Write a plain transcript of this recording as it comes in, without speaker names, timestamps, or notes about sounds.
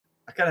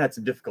kind of had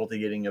some difficulty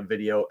getting a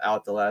video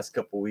out the last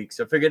couple weeks.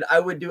 So I figured I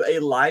would do a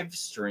live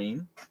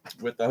stream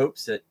with the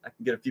hopes that I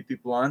can get a few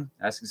people on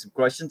asking some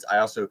questions. I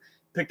also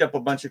picked up a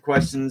bunch of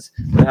questions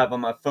that I have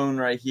on my phone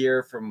right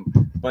here from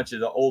a bunch of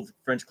the old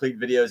French Cleat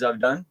videos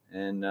I've done,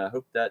 and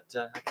hope that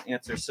I can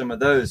answer some of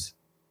those.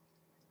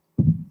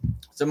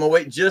 So I'm going to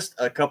wait just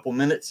a couple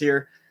minutes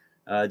here,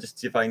 just to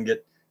see if I can get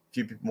a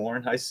few people more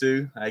in. Hi,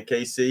 Sue. Hi,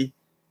 Casey.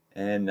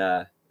 And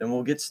then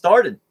we'll get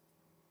started.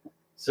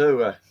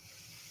 So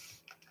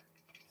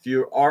if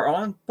you are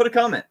on, put a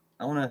comment.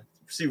 I want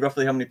to see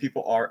roughly how many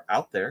people are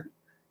out there.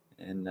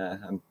 And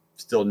I'm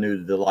still new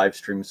to the live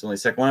stream. It's only the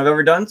second one I've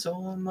ever done, so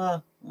I'm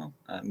a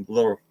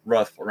little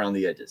rough around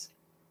the edges.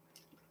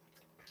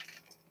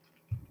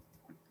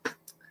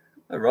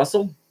 Hi,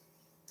 Russell.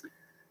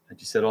 How'd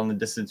you settle on the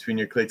distance between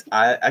your cleats?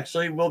 I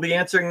actually will be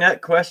answering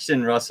that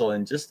question, Russell,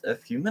 in just a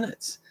few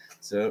minutes.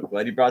 So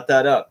glad you brought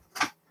that up.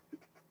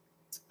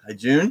 Hi,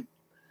 June.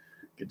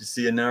 Good to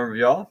see a number of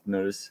y'all.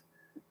 Notice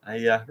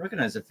I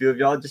recognize a few of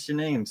y'all, just your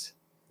names.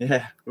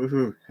 Yeah,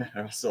 woohoo.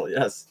 Russell,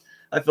 yes.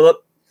 Hi,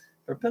 Philip.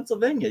 For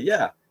Pennsylvania,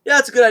 yeah. Yeah,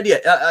 it's a good idea.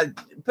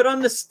 Put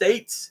on the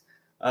states,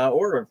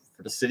 or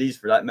for the cities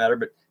for that matter,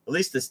 but at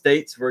least the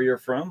states where you're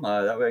from.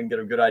 That way I can get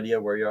a good idea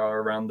where you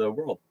are around the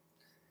world.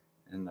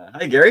 And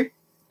hi, Gary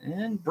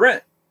and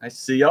Brent. Nice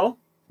to see y'all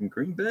from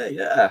Green Bay.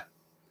 Yeah.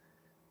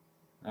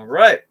 All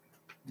right.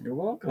 You're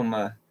welcome,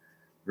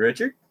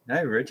 Richard. Hi,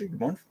 Richard. Good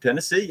morning from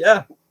Tennessee.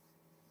 Yeah.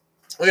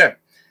 Okay.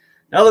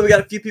 Now that we got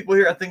a few people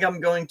here, I think I'm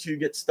going to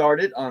get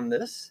started on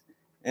this.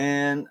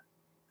 And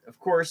of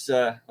course,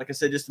 like I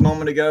said just a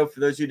moment ago, for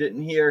those who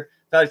didn't hear,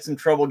 I've had some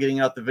trouble getting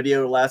out the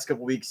video the last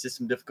couple of weeks, just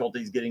some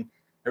difficulties getting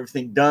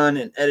everything done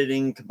and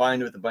editing,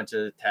 combined with a bunch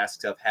of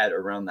tasks I've had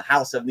around the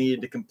house I've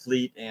needed to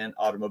complete, and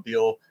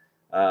automobile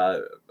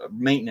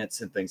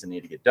maintenance and things I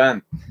need to get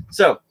done.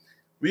 So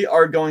we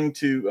are going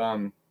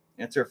to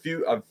answer a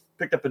few. I've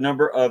picked up a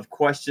number of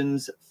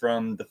questions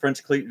from the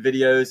French Cleat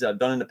videos I've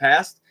done in the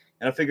past,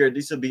 and I figured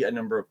these will be a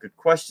number of good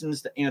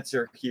questions to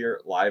answer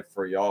here live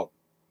for y'all.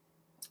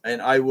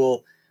 And I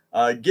will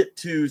get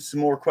to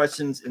some more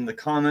questions in the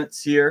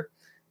comments here.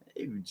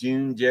 Hey,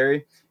 June,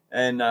 Jerry,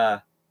 and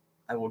I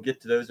will get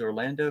to those.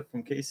 Orlando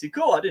from KC.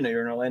 Cool. I didn't know you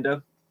were in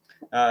Orlando.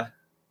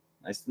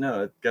 Nice to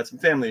know. I've got some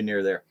family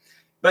near there.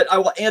 But I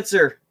will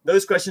answer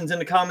those questions in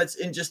the comments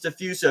in just a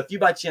few. So if you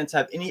by chance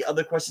have any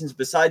other questions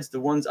besides the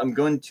ones I'm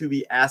going to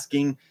be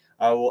asking,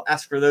 I will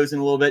ask for those in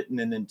a little bit, and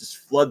then just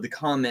flood the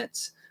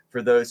comments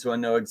for those so I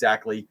know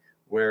exactly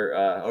where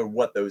or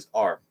what those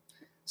are.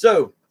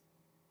 So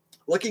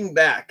looking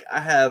back, I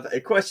have a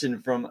question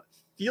from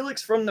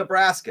Felix from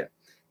Nebraska.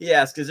 He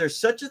asks, is there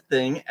such a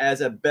thing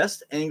as a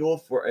best angle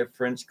for a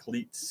French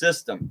cleat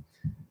system?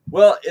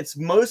 Well, it's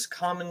most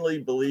commonly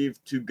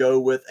believed to go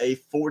with a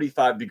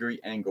 45-degree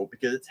angle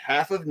because it's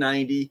half of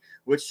 90,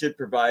 which should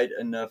provide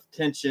enough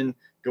tension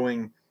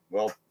going,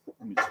 well,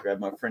 let me just grab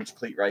my French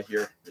cleat right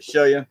here to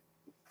show you.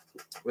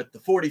 With the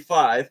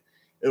 45,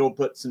 it'll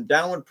put some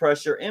downward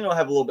pressure and it'll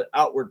have a little bit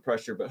outward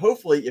pressure. But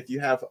hopefully, if you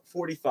have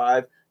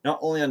 45, not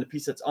only on the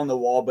piece that's on the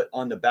wall, but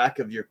on the back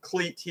of your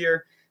cleat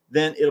here,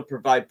 then it'll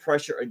provide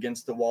pressure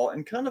against the wall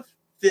and kind of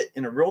fit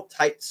in a real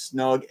tight,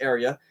 snug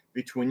area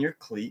between your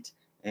cleat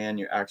and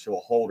your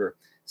actual holder.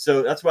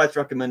 So that's why it's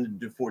recommended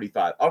to do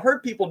 45. I've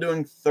heard people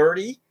doing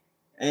 30,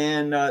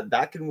 and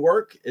that can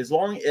work as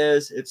long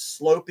as it's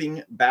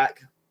sloping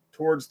back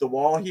towards the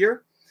wall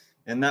here.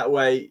 And that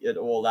way it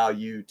will allow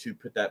you to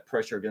put that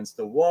pressure against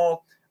the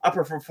wall. I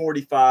prefer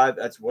 45.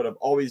 That's what I've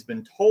always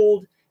been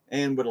told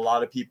and what a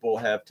lot of people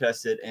have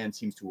tested and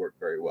seems to work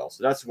very well.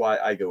 So that's why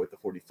I go with the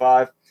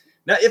 45.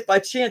 Now, if by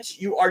chance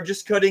you are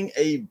just cutting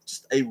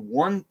just a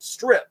one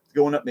strip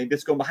going up, maybe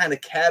it's going behind a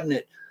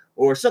cabinet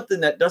or something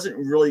that doesn't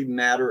really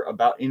matter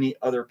about any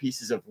other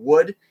pieces of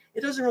wood,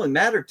 it doesn't really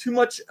matter too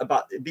much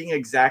about it being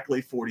exactly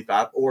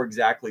 45 or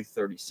exactly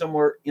 30.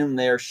 Somewhere in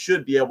there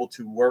should be able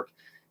to work.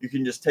 You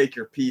can just take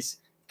your piece,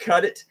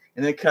 cut it,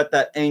 and then cut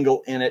that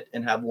angle in it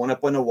and have one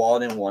up on the wall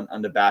and then one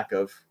on the back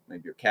of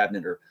maybe your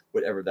cabinet or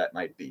whatever that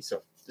might be.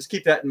 So just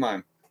keep that in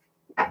mind.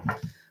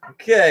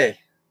 Okay.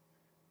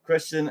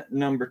 Question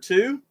number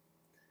 2.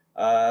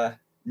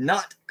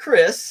 Not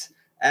Chris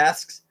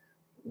asks,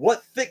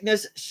 what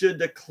thickness should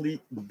the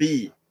cleat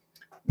be?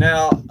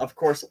 Now, of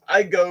course,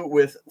 I go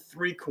with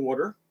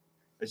 3/4.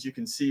 As you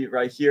can see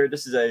right here,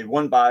 this is a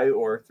 1 by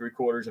or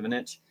 3/4 of an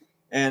inch.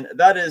 And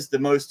that is the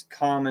most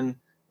common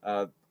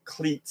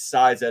cleat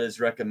size that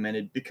is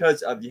recommended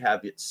because of you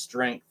have its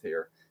strength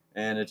here.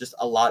 And it's just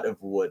a lot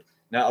of wood.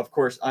 Now, of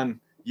course,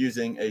 I'm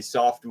using a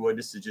softwood.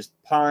 This is just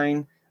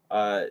pine.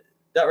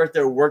 That right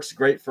there works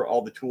great for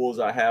all the tools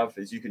I have.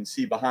 As you can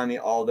see behind me,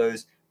 all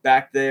those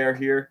back there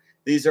here.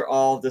 These are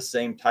all the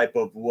same type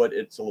of wood.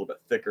 It's a little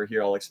bit thicker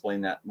here. I'll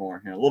explain that more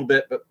here in a little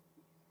bit. But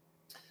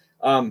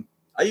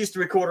I use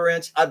 3/4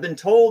 inch. I've been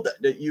told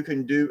that you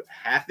can do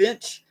 1/2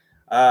 inch.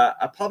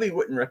 I probably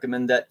wouldn't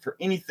recommend that for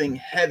anything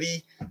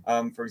heavy.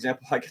 For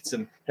example, I get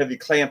some heavy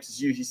clamps,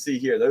 as you see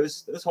here.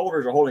 Those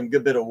holders are holding a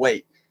good bit of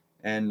weight.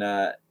 And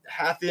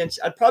 1/2 inch,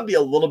 I'd probably be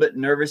a little bit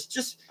nervous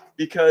just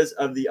because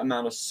of the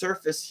amount of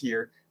surface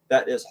here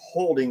that is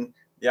holding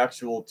the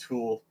actual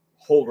tool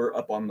holder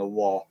up on the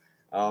wall.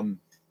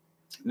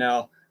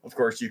 Now, of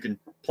course, you can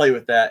play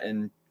with that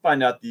and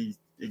find out the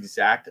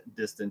exact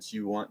distance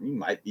you want. You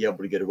might be able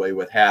to get away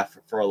with 1/2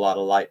 for a lot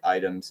of light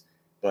items,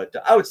 but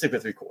I would stick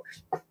with 3/4.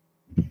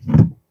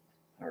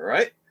 All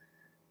right.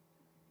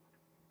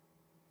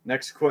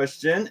 Next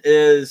question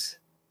is,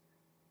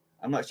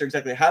 I'm not sure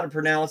exactly how to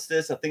pronounce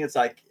this. I think it's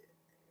like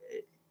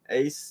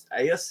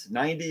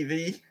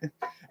AS90V.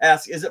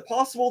 Ask, is it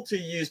possible to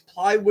use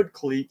plywood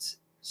cleats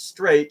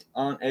straight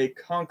on a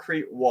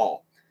concrete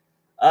wall?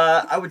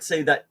 I would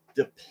say that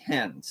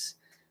depends.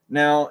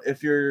 Now,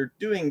 if you're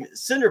doing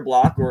cinder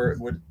block, or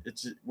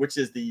which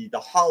is the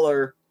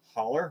hollow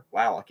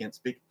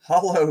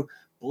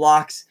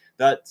blocks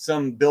that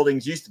some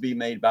buildings used to be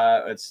made by,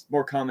 it's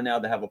more common now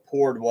to have a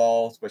poured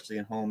wall, especially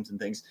in homes and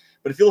things.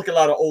 But if you look at a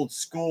lot of old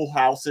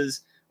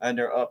schoolhouses and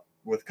they're up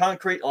with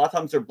concrete, a lot of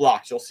times they're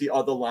blocks. You'll see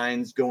other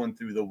lines going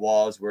through the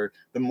walls where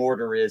the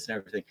mortar is and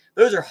everything.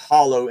 Those are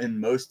hollow in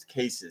most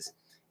cases.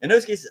 In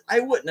those cases,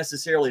 I wouldn't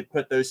necessarily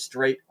put those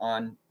straight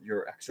on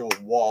your actual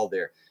wall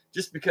there,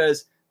 just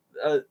because,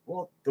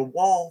 well,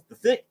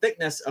 the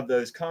thickness of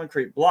those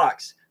concrete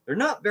blocks, they're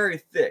not very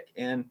thick,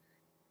 and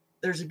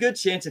there's a good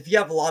chance if you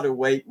have a lot of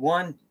weight,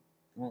 one,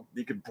 well,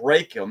 you could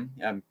break them,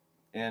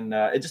 and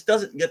it just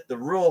doesn't get the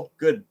real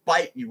good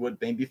bite you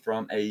would maybe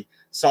from a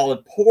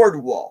solid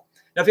poured wall.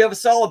 Now, if you have a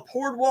solid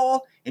poured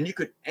wall and you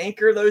could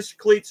anchor those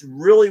cleats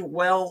really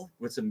well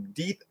with some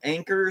deep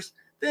anchors,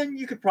 then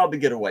you could probably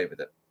get away with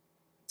it.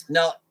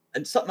 Now,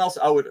 and something else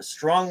I would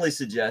strongly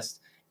suggest,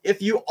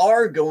 if you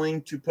are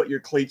going to put your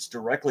cleats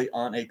directly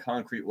on a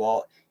concrete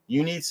wall,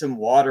 you need some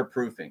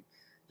waterproofing.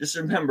 Just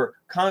remember,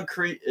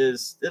 concrete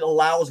it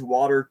allows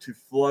water to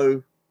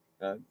flow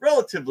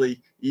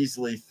relatively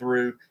easily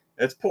through.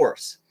 It's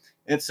porous.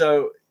 And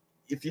so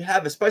if you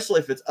have, especially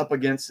if it's up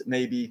against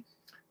maybe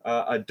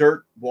a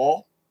dirt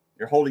wall,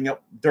 you're holding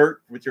up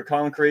dirt with your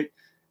concrete,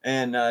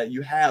 and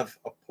you have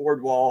a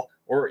poured wall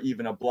or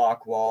even a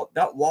block wall,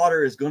 that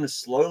water is going to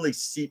slowly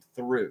seep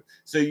through.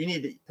 So you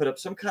need to put up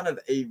some kind of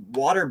a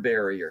water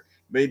barrier,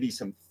 maybe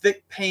some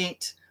thick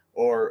paint,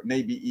 or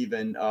maybe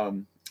even, I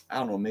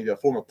don't know, maybe a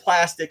form of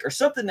plastic or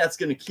something that's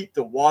going to keep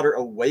the water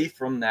away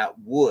from that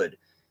wood.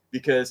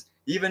 Because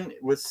even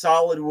with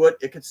solid wood,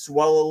 it could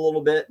swell a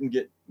little bit and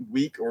get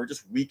weak, or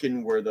just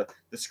weaken where the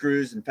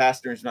screws and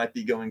fasteners might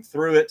be going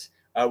through it.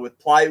 With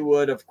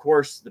plywood, of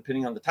course,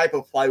 depending on the type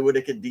of plywood,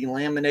 it could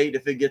delaminate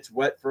if it gets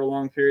wet for a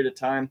long period of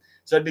time.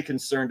 So I'd be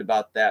concerned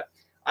about that.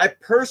 I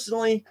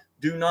personally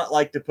do not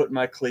like to put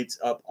my cleats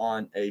up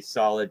on a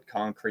solid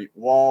concrete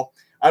wall.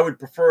 I would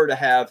prefer to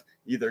have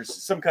either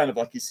some kind of,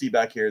 like you see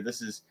back here,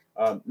 this is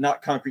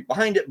not concrete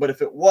behind it, but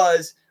if it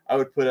was, I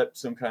would put up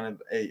some kind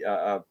of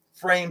a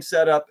frame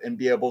setup and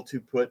be able to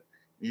put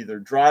either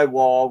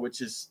drywall, which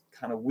is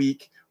kind of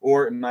weak,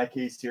 or in my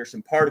case here,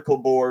 some particle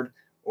board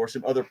or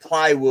some other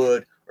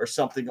plywood or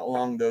something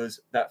along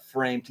that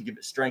frame to give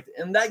it strength.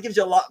 And that gives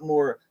you a lot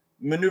more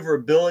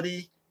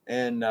maneuverability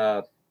and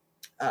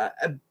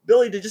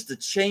ability to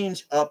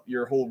change up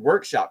your whole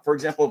workshop. For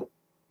example,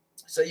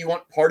 so you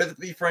want part of it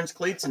to be French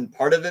cleats and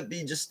part of it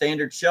be just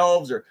standard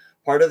shelves, or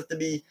part of it to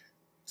be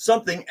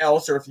something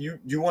else, or if you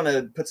want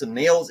to put some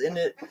nails in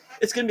it,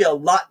 it's going to be a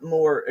lot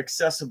more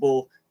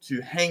accessible to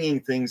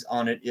hanging things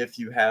on it if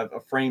you have a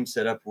frame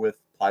set up with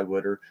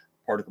plywood or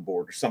particle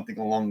board or something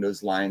along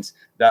those lines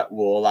that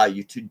will allow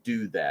you to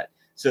do that.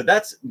 So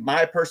that's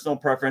my personal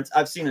preference.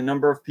 I've seen a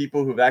number of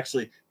people who've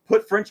actually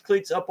put French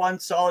cleats up on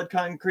solid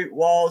concrete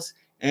walls,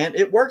 and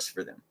it works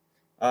for them.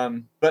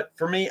 But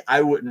for me,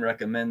 I wouldn't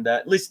recommend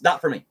that, at least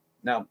not for me.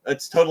 Now,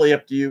 it's totally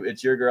up to you.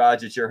 It's your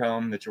garage, it's your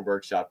home, it's your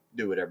workshop.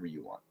 Do whatever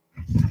you want.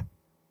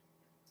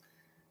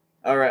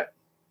 All right.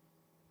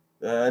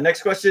 The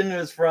next question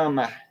is from,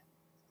 let's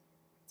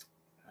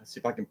see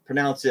if I can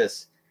pronounce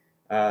this,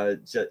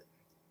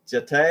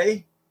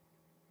 Jate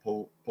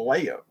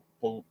Paleo.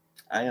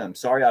 I am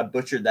sorry I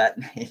butchered that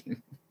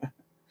name.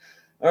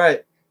 All right.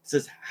 It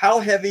says, how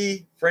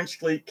heavy French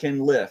cleat can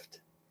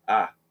lift?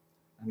 I'm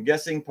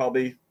guessing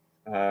probably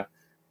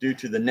due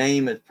to the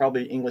name, it's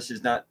probably English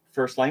is not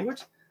first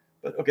language.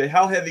 But okay,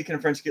 how heavy can a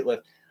French cleat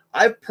lift?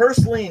 I've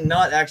personally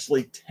not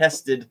actually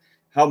tested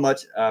how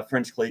much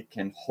French cleat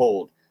can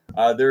hold.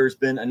 There's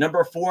been a number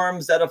of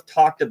forums that have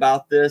talked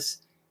about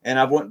this, and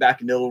I've went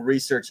back and did a little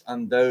research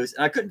on those,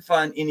 and I couldn't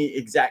find any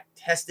exact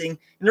testing.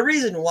 And the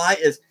reason why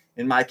is,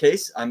 in my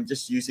case, I'm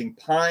just using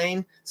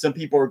pine. Some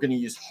people are going to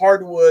use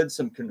hardwood.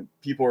 Some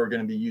people are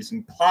going to be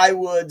using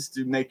plywoods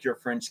to make your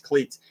French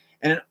cleats.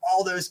 And in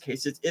all those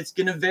cases, it's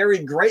going to vary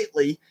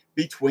greatly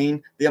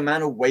between the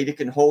amount of weight it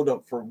can hold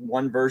up for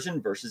one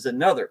version versus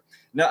another.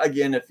 Now,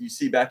 again, if you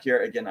see back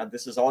here, again,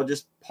 this is all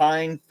just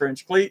pine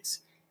French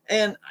cleats.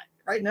 And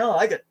right now,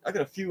 I got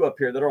a few up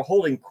here that are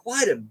holding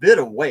quite a bit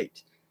of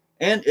weight.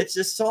 And it's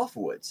just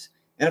softwoods.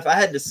 And if I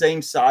had the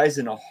same size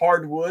in a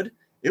hardwood,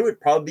 it would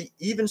probably be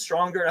even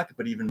stronger, and I could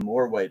put even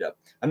more weight up.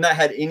 I've not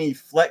had any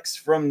flex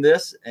from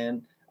this,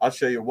 and I'll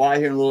show you why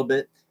here in a little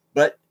bit.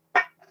 But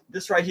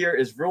this right here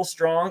is real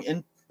strong,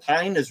 and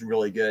pine is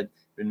really good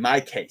in my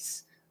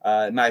case.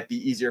 It might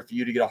be easier for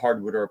you to get a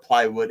hardwood or a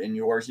plywood in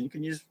yours, and you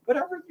can use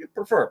whatever you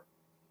prefer.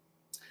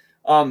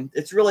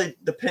 It's really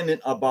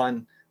dependent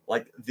upon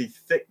like the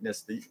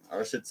thickness,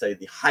 or I should say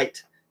the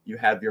height you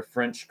have your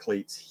French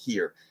cleats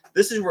here.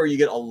 This is where you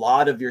get a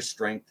lot of your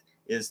strength,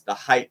 is the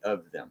height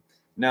of them.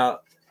 Now,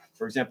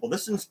 for example,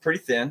 this one's pretty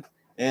thin,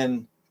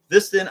 and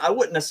this thin, I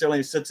wouldn't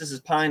necessarily, since this is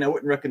pine, I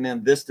wouldn't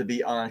recommend this to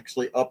be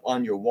actually up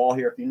on your wall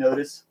here. If you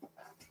notice,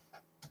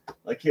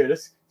 like here,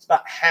 it's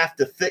about half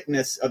the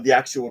thickness of the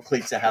actual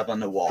cleats I have on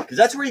the wall, because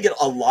that's where you get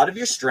a lot of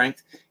your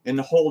strength in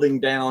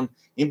holding down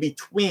in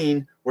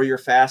between where your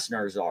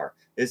fasteners are,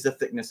 is the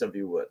thickness of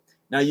your wood.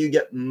 Now you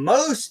get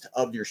most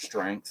of your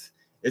strength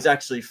is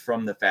actually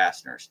from the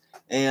fasteners.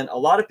 And a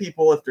lot of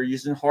people, if they're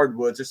using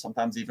hardwoods or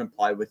sometimes even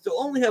plywood, they'll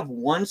only have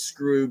one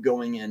screw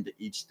going into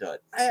each stud.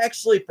 I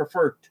actually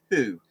prefer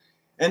two.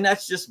 And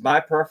that's just my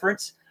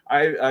preference.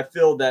 I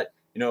feel that,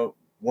 you know,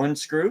 one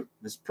screw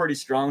is pretty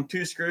strong.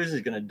 Two screws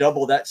is going to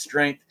double that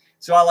strength.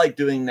 So I like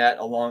doing that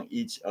along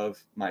each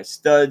of my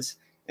studs.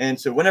 And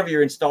so whenever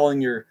you're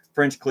installing your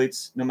French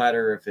cleats, no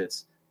matter if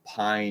it's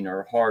pine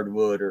or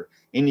hardwood or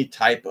any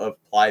type of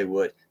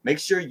plywood, make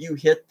sure you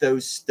hit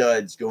those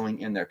studs going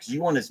in there, because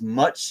you want as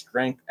much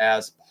strength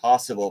as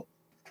possible.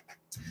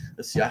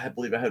 Let's see, I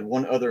believe I had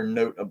one other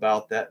note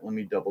about that. Let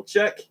me double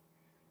check.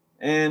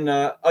 And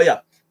oh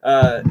yeah,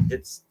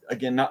 it's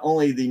again not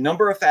only the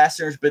number of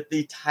fasteners but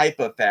the type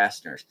of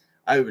fasteners.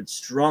 I would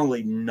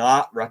strongly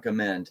not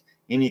recommend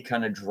any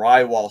kind of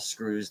drywall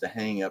screws to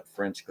hang up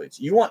French cleats.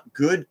 You want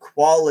good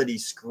quality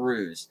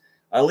screws,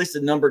 at least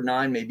a number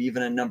 9, maybe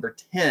even a number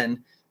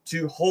 10,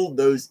 to hold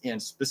those in,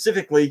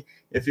 specifically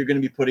if you're going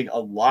to be putting a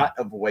lot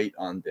of weight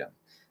on them.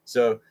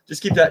 So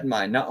just keep that in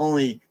mind. Not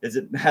only does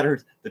it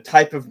matter the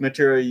type of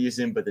material you're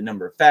using, but the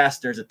number of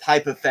fasteners, the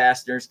type of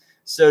fasteners.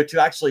 So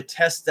to actually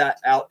test that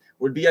out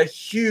would be a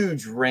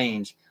huge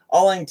range.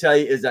 All I can tell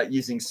you is that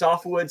using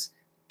softwoods,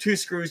 2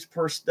 screws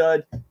per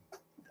stud,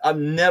 I've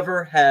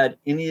never had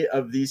any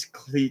of these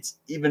cleats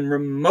even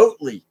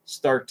remotely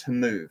start to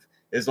move,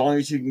 as long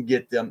as you can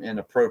get them in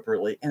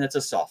appropriately, and it's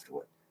a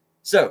softwood.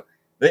 So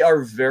they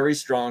are very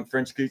strong.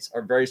 French cleats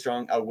are very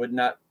strong. I would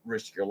not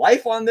risk your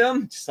life on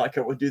them, just like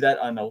I would do that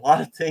on a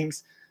lot of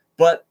things.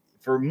 But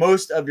for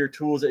most of your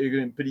tools that you're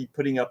going to be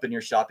putting up in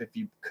your shop, if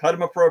you cut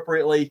them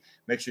appropriately,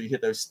 make sure you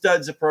hit those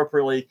studs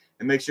appropriately,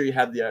 and make sure you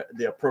have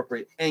the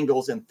appropriate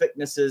angles and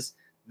thicknesses,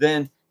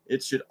 then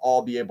it should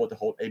all be able to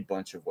hold a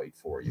bunch of weight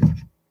for you.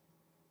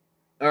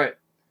 All right.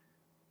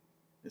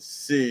 Let's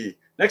see.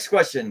 Next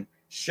question.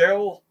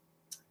 Cheryl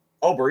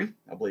Albury,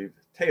 I believe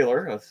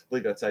Taylor, I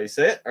believe that's how you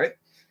say it. All right.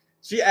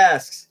 She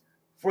asks,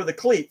 for the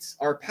cleats,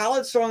 are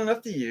pallets strong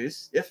enough to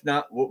use? If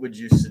not, what would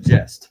you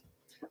suggest?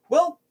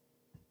 Well,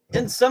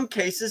 in some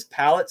cases,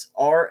 pallets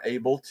are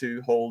able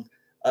to hold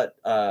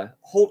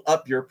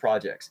up your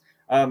projects.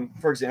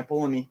 For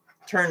example, let me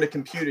turn the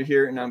computer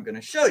here, and I'm going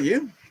to show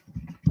you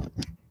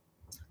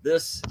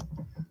this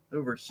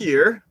over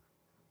here.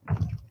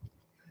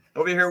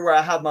 Over here where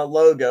I have my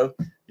logo,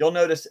 you'll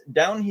notice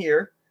down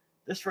here,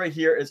 this right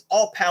here is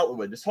all pallet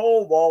wood. This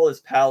whole wall is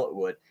pallet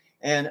wood.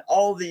 And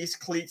all these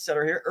cleats that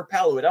are here are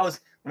pallet wood.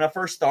 When I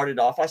first started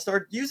off, I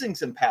started using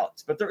some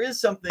pallets. But there is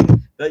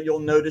something that you'll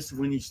notice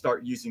when you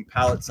start using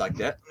pallets like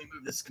that. Let me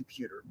move this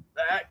computer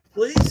back,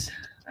 please.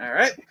 All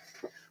right.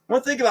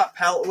 One thing about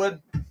pallet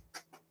wood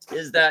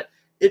is that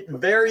it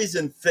varies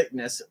in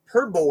thickness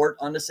per board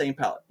on the same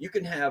pallet. You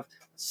can have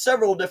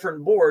several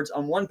different boards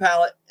on one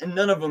pallet, and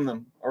none of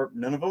them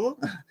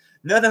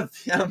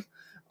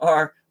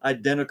are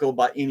identical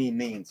by any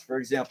means. For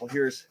example,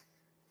 here's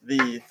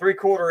the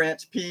 3/4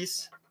 inch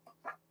piece,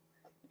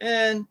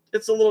 and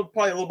it's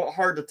probably a little bit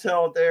hard to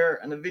tell there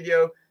in the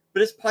video,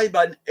 but it's probably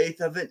about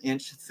 1/8 of an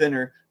inch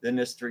thinner than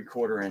this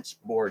 3/4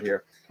 inch board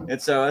here.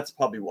 And so that's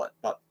probably what,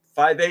 about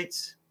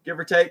 5/8, give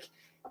or take.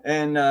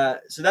 And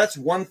so that's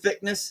one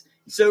thickness.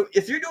 So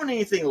if you're doing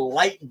anything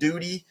light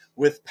duty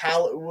with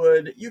pallet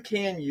wood, you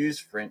can use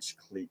French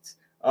cleats.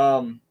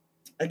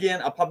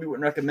 Again, I probably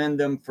wouldn't recommend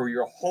them for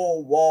your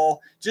whole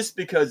wall, just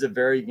because of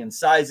varying in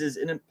sizes.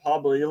 And it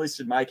probably, at least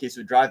in my case,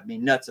 would drive me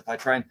nuts if I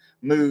try and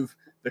move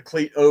the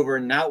cleat over,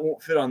 and now it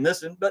won't fit on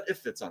this one, but it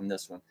fits on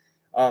this one.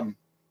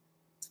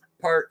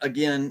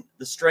 Again,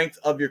 the strength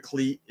of your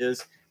cleat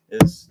is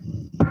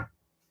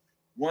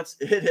once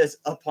it is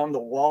up on the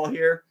wall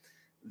here,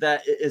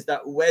 that is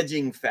that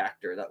wedging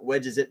factor that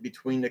wedges it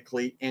between the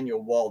cleat and your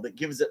wall, that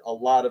gives it a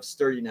lot of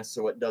sturdiness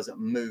so it doesn't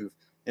move.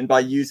 And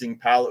by using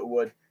pallet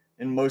wood,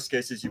 in most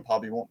cases, you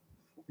probably won't,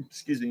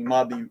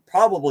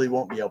 probably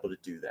won't be able to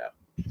do that.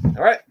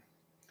 All right.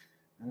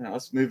 Now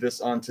let's move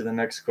this on to the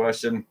next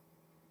question.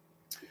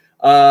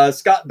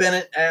 Scott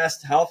Bennett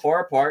asked, how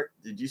far apart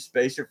did you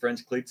space your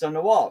French cleats on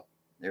the wall?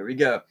 There we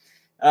go.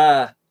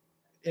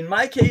 In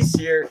my case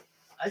here,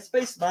 I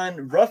spaced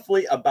mine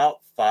roughly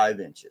about 5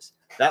 inches.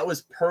 That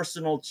was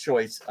personal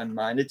choice on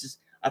mine.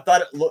 I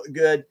thought it looked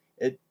good.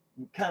 It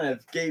kind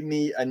of gave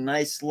me a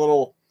nice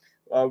little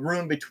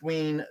room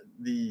between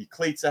the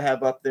cleats I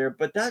have up there,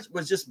 but that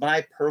was just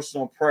my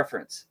personal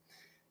preference.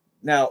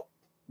 Now,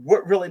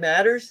 what really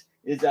matters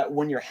is that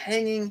when you're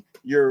hanging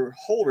your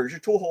holders, your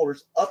tool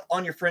holders up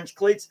on your French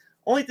cleats,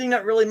 only thing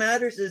that really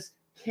matters is,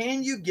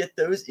 can you get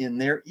those in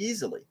there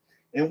easily?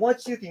 And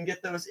once you can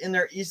get those in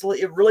there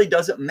easily, it really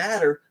doesn't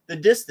matter the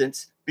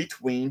distance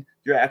between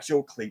your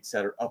actual cleats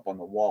that are up on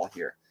the wall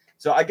here.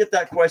 So I get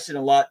that question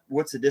a lot.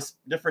 What's the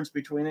difference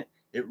between it?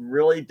 It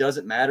really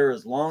doesn't matter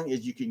as long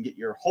as you can get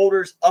your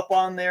holders up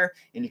on there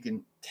and you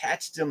can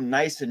attach them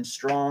nice and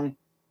strong,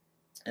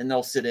 and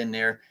they'll sit in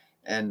there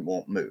and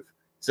won't move.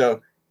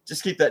 So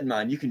just keep that in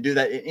mind. You can do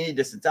that at any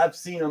distance. I've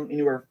seen them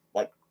anywhere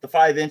like the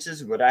 5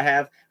 inches, what I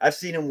have. I've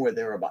seen them where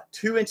they're about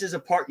 2 inches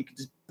apart. You can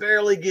just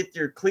barely get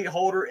your cleat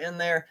holder in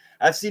there.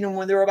 I've seen them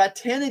when they were about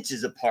 10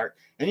 inches apart,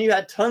 and you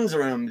had tons of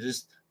room to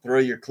just throw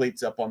your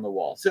cleats up on the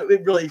wall. So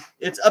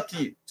it's up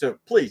to you. So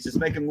please just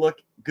make them look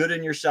good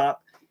in your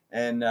shop,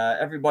 and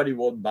everybody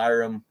will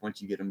admire them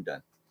once you get them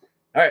done.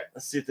 All right,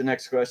 let's see what the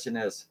next question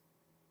is.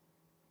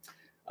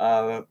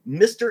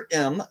 Mr.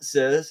 M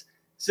says,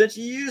 since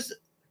you use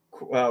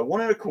 1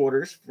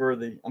 1/4 for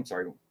the,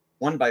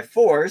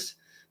 1x4s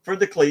for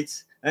the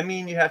cleats, I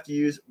mean you have to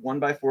use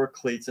 1x4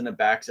 cleats in the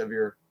backs of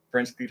your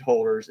French cleat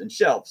holders and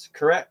shelves,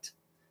 correct?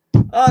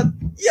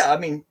 Yeah, I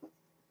mean,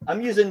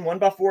 I'm using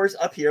 1x4s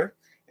up here,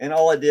 and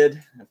all I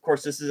did, of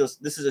course, this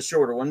is a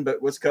shorter one,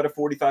 but was cut a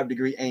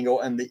 45-degree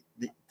angle and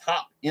the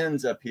top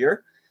ends up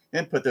here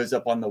and put those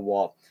up on the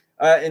wall.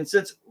 And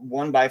since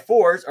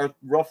 1x4s are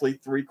roughly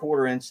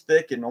 3/4 inch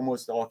thick in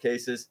almost all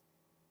cases,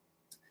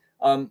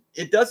 you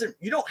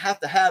don't have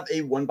to have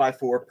a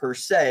 1x4 per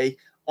se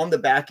on the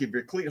back of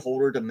your cleat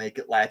holder to make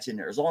it latch in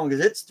there. As long as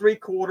it's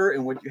 3/4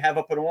 and what you have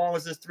up and along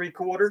is this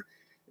 3/4,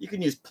 you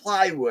can use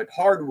plywood,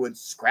 hardwood,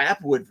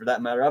 scrap wood for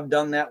that matter. I've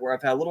done that where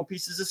I've had little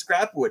pieces of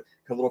scrap wood,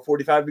 cut a little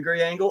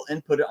 45-degree angle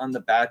and put it on the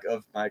back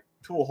of my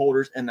tool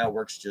holders, and that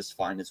works just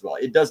fine as well.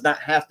 It does not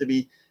have to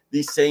be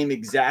the same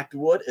exact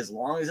wood as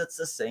long as it's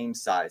the same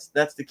size.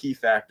 That's the key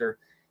factor,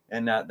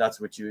 and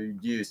that's what you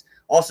use.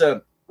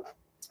 Also,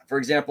 for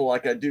example,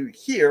 like I do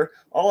here,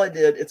 all I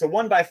did, it's a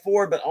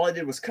 1x4, but all I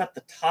did was cut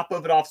the top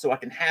of it off so I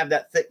can have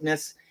that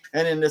thickness.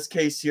 And in this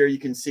case here, you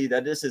can see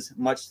that this is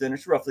much thinner.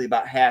 It's roughly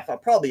about half. I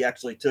probably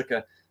actually took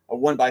a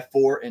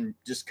 1x4 and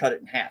just cut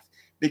it in half.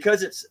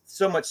 Because it's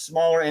so much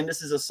smaller and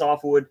this is a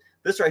softwood,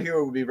 this right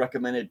here would be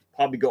recommended to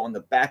probably go on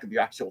the back of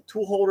your actual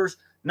tool holders,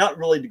 not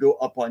really to go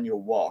up on your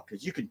wall,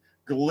 because you can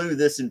glue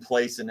this in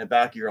place in the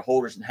back of your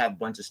holders and have a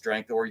bunch of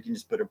strength, or you can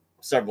just put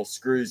several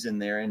screws in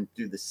there and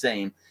do the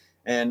same.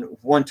 And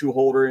one tool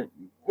holder,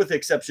 with the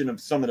exception of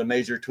some of the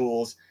major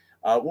tools,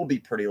 will be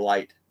pretty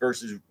light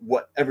versus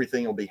what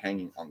everything will be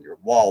hanging on your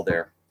wall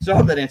there. So I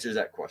hope that answers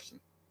that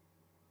question.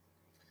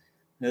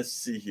 Let's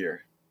see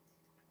here.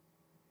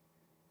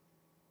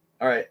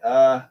 All right.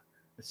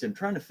 Let's see. I'm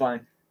trying to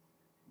find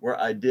where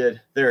I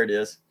did. There it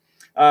is.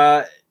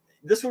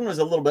 This one was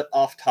a little bit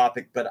off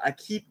topic, but I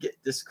keep getting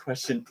this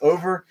question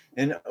over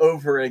and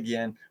over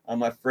again on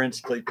my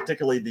French Cleat,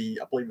 particularly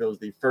I believe it was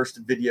the first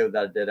video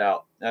that I did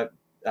out.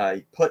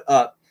 I put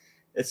up.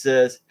 It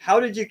says, how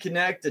did you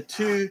connect the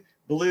 2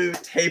 blue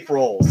tape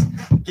rolls?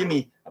 Give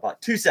me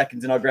about 2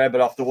 seconds and I'll grab it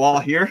off the wall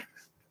here.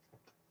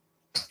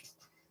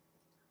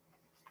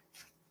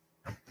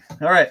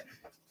 All right.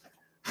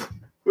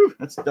 Whew,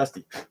 that's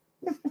dusty.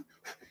 You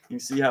can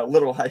see how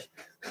little I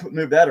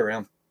move that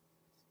around.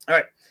 All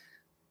right.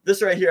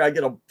 This right here, I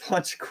get a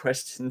bunch of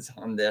questions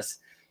on this.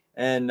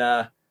 And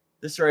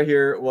this right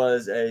here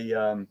was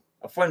a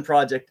fun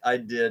project I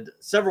did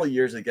several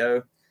years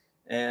ago.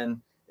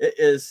 And it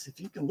is, if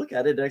you can look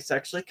at it, it's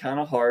actually kind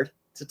of hard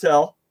to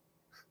tell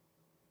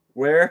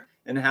where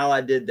and how I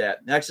did that.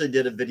 I actually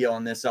did a video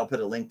on this. I'll put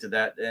a link to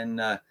that in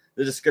the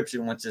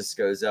description once this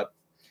goes up.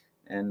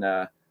 And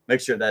make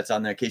sure that's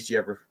on there in case you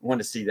ever want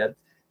to see that.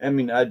 I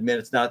mean, I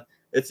admit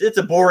it's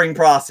a boring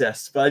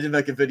process, but I did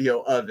make a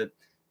video of it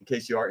in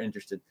case you are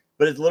interested.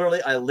 But it's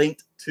literally, I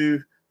linked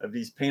 2 of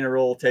these paint and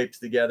roll tapes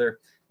together.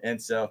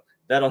 And so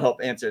that'll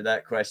help answer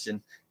that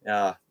question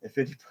if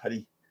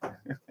anybody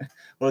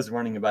was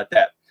wondering about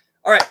that.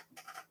 All right.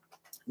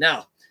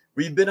 Now,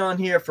 we've been on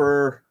here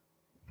for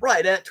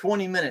right at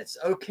 20 minutes.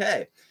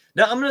 Okay.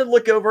 Now, I'm going to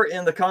look over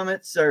in the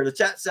comments or the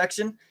chat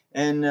section.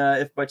 And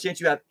if by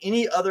chance you have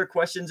any other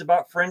questions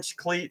about French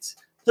cleats,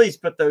 please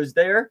put those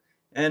there.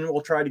 And we'll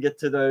try to get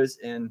to those.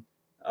 And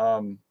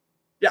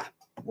yeah,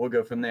 we'll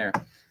go from there.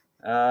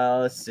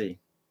 Let's see.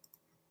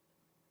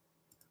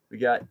 We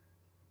got,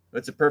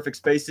 what's the perfect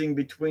spacing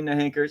between the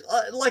hangers?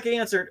 Like I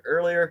answered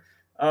earlier,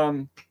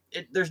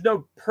 there's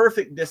no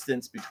perfect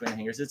distance between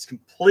hangers. It's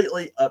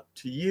completely up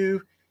to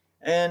you.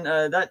 And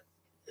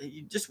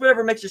just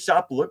whatever makes your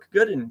shop look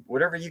good and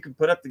whatever you can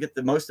put up to get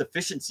the most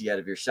efficiency out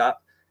of your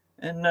shop.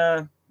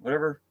 And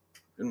whatever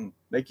can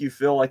make you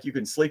feel like you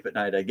can sleep at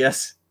night, I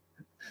guess.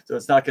 So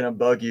it's not going to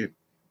bug you.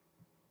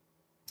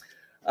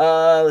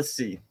 Let's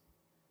see.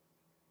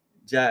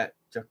 Jack,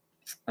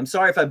 I'm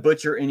sorry if I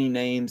butcher any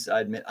names.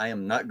 I admit I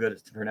am not good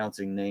at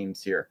pronouncing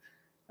names here.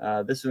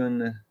 This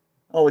one,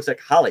 oh, looks like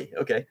Holly.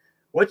 Okay.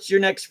 What's your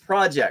next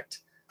project?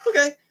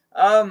 Okay.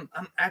 I'm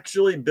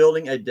actually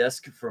building a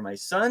desk for my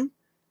son.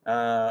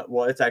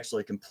 Well, it's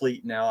actually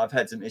complete now. I've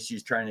had some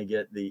issues trying to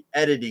get the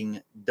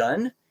editing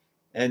done.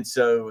 And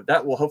so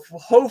that will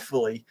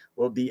hopefully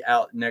will be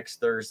out next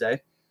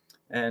Thursday.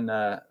 And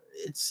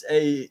it's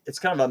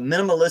kind of a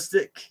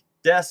minimalistic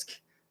desk,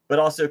 but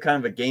also kind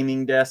of a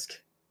gaming desk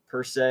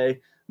per se.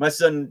 My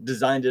son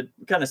designed it,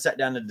 kind of sat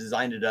down and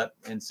designed it up.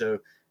 And so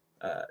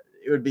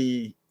it would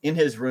be in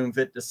his room,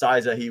 fit the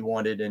size that he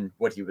wanted and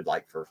what he would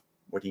like for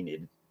what he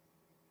needed.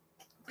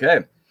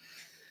 Okay,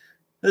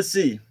 let's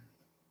see.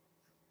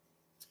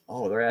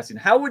 Oh, they're asking,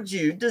 how would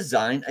you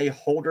design a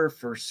holder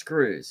for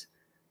screws?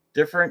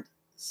 Different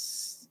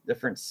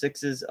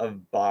sixes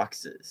of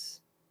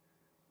boxes.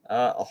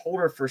 A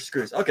holder for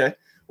screws. Okay,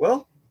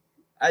 well,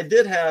 I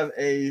did have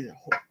a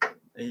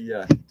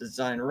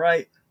design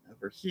right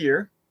over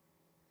here.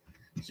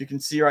 As you can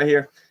see right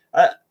here.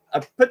 I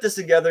put this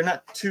together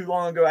not too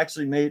long ago.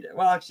 Actually made,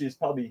 well, actually it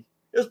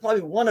was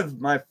probably one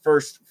of my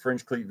first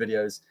French Cleat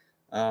videos.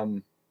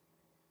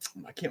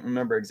 I can't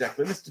remember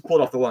exactly. Let's just pull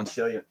it off the wall and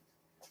show you.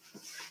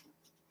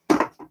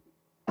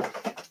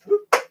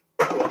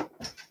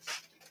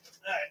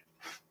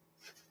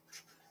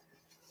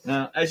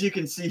 Now, as you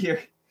can see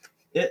here,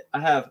 I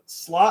have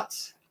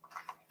slots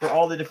for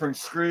all the different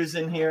screws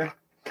in here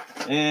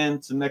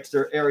and some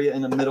extra area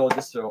in the middle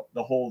just to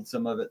hold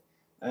some of it.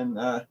 And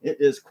it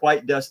is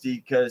quite dusty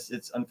because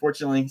it's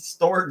unfortunately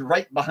stored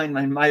right behind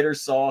my miter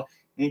saw,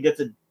 and it gets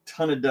a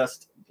ton of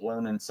dust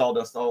blown and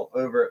sawdust all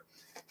over it.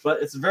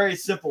 But it's a very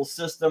simple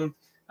system.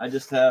 I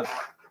just have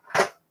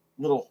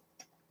little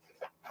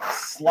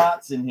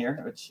slots in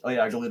here, which, oh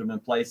yeah, I glued them in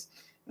place.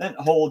 Then it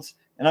holds,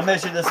 and I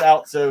measured this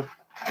out so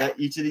that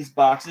each of these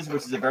boxes,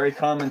 which is a very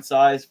common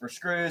size for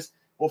screws,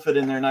 will fit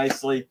in there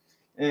nicely.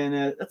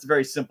 And that's a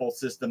very simple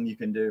system you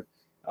can do.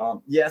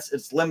 Yes,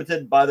 it's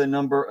limited by the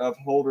number of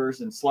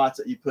holders and slots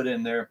that you put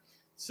in there.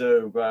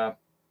 So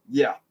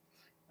yeah,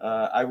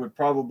 I would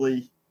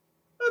probably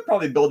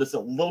build this a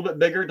little bit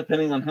bigger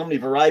depending on how many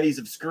varieties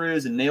of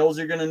screws and nails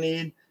you're going to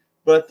need.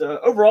 But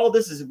overall,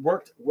 this has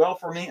worked well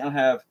for me. I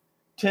have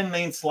 10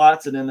 main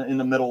slots, and in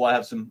the middle, I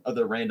have some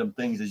other random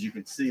things, as you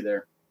can see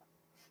there.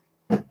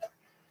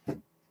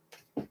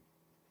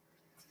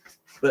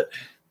 But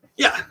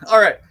yeah, all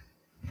right.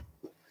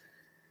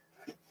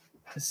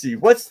 Let's see.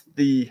 What's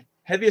the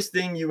heaviest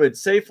thing you would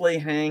safely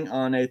hang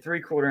on a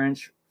 3/4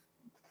 inch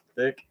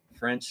thick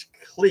French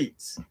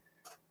cleats?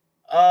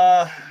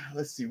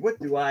 Let's see. What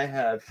do I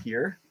have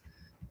here?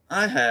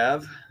 I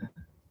have,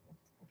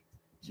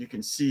 as you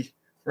can see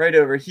right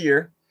over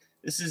here,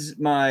 this is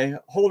my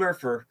holder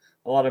for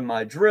a lot of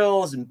my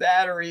drills and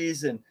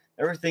batteries and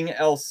everything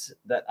else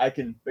that I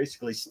can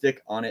basically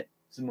stick on it.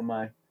 Some of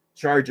my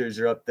chargers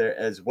are up there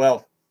as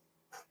well.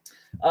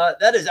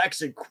 That is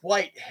actually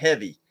quite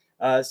heavy.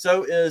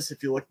 So is,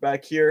 if you look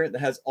back here,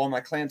 that has all my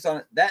clamps on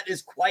it. That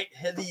is quite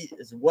heavy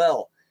as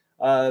well.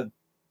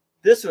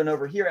 This one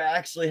over here, I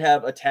actually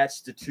have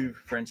attached to 2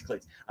 French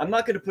cleats. I'm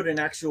not going to put an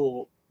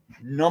actual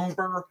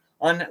number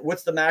on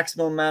what's the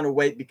maximum amount of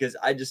weight because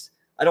I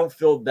don't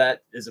feel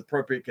that is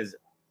appropriate because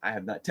I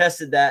have not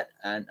tested that,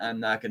 and I'm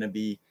not going to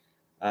be,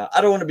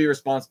 I don't want to be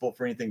responsible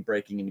for anything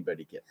breaking,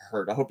 anybody get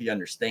hurt. I hope you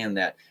understand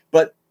that.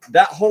 But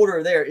that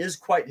holder there is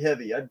quite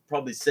heavy. I'd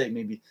probably say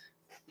maybe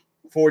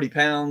 40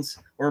 pounds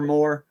or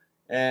more,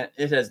 and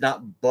it has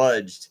not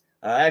budged.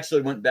 I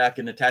actually went back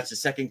and attached a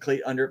second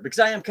cleat under it because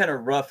I am kind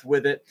of rough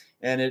with it,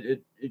 and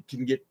it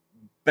can get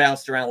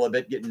bounced around a little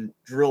bit, getting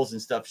drills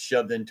and stuff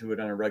shoved into it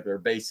on a regular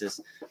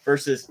basis.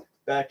 Versus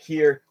back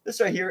here,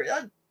 this right here,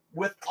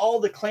 with all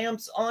the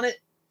clamps on it,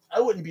 I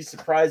wouldn't be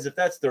surprised if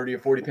that's 30 or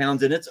 40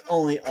 pounds, and it's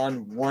only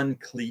on one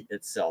cleat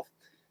itself.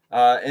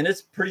 And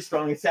it's pretty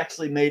strong. It's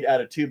actually made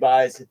out of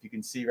 2x, if you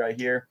can see right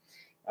here.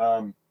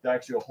 To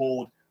actually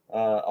hold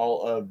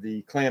all of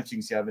the clamps. You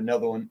can see I have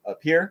another one up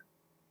here.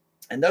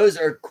 And those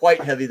are quite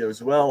heavy though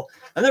as well.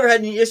 I never had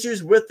any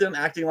issues with them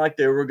acting like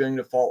they were going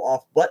to fall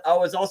off, but I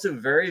was also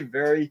very,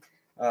 very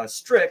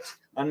strict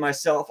on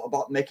myself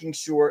about making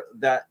sure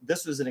that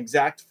this was an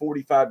exact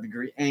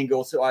 45-degree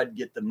angle so I'd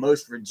get the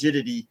most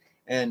rigidity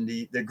and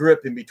the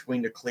grip in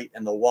between the cleat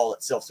and the wall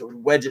itself, so it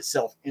would wedge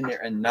itself in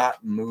there and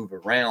not move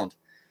around.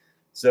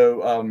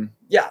 So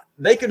yeah,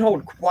 they can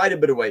hold quite a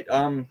bit of weight.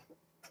 I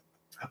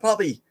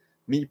probably,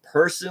 me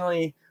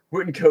personally,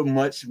 wouldn't go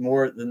much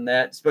more than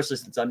that, especially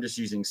since I'm just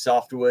using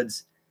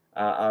softwoods.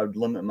 I would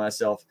limit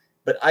myself.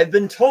 But I've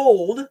been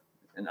told,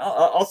 and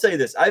I'll say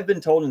this, I've been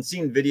told and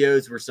seen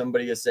videos where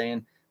somebody is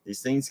saying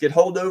these things could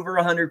hold over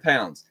 100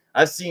 pounds.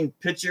 I've seen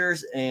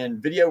pictures and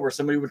video where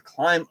somebody would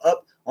climb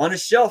up on a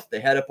shelf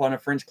they had up on a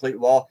French cleat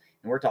wall,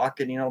 and we're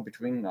talking, you know,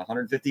 between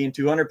 150 and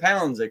 200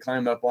 pounds they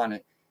climb up on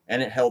it,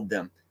 and it held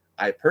them.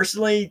 I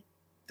personally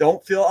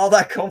don't feel all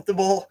that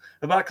comfortable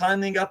about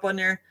climbing up on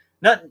there.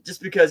 Not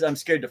just because I'm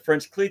scared the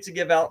French cleats to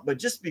give out, but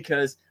just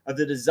because of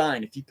the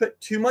design. If you put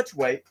too much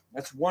weight,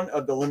 that's one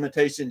of the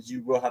limitations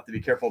you will have to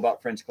be careful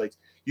about French cleats.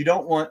 You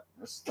don't want,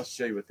 let's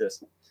show you with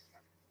this.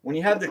 when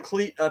you have the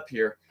cleat up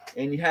here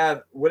and you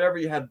have whatever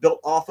you have built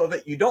off of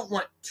it, you don't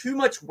want too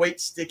much weight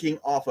sticking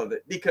off of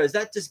it, because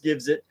that just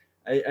gives it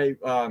I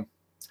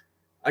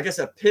guess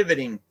a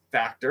pivoting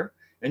factor,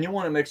 and you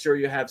want to make sure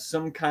you have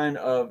some kind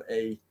of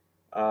a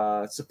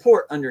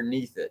support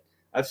underneath it.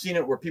 I've seen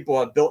it where people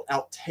have built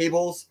out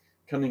tables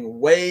coming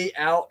way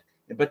out,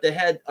 but they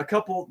had a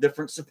couple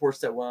different supports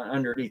that went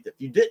underneath. If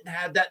you didn't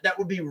have that, that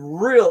would be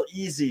real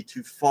easy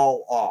to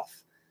fall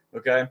off.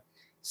 Okay,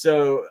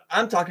 so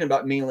I'm talking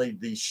about mainly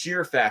the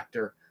shear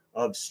factor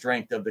of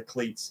strength of the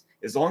cleats.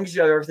 As long as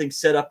you have everything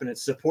set up and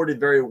it's supported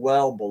very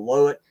well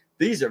below it,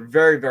 these are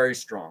very, very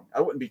strong.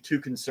 I wouldn't be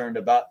too concerned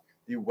about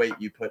the weight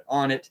you put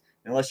on it,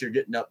 unless you're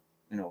getting up,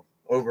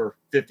 over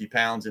 50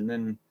 pounds, and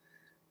then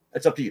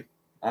it's up to you.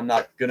 I'm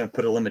not going to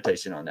put a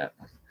limitation on that.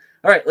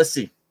 All right, let's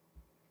see.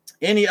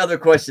 Any other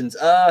questions?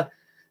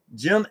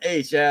 Jim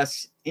H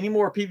asks, any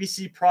more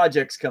PVC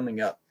projects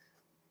coming up?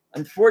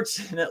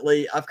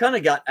 Unfortunately, I've kind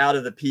of got out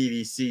of the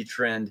PVC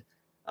trend.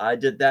 I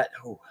did that,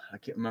 I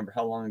can't remember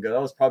how long ago.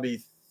 That was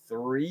probably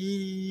 4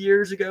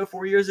 years ago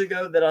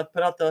that I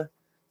put out the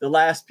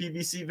last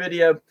PVC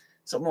video,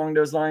 something along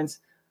those lines.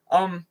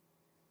 I'll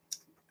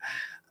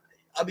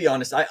be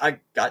honest, I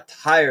got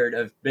tired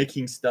of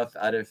making stuff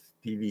out of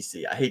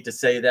PVC. I hate to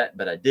say that,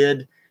 but I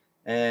did.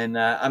 And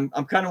I'm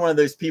kind of one of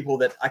those people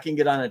that I can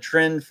get on a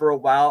trend for a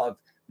while of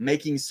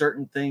making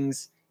certain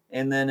things,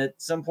 and then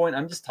at some point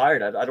I'm just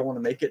tired. I don't want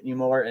to make it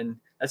anymore. And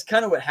that's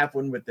kind of what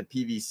happened with the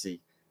PVC.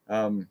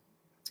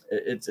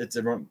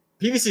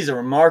 PVC is a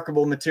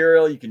remarkable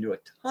material. You can do a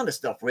ton of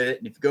stuff with it.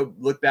 And if you go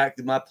look back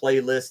to my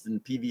playlist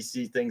and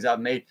PVC things I've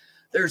made,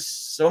 there's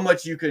so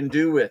much you can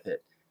do with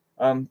it.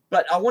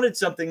 But I wanted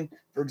something,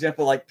 for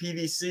example, like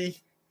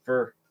PVC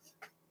for,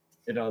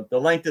 the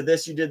length of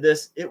this, you did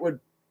this, it would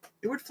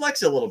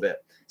flex a little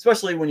bit,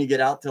 especially when you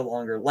get out to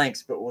longer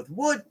lengths. But with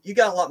wood, you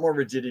got a lot more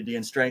rigidity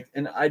and strength.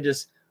 And I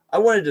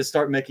wanted to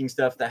start making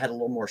stuff that had a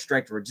little more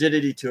strength and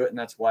rigidity to it. And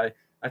that's why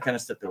I kind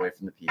of stepped away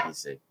from the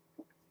PVC.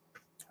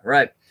 All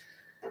right.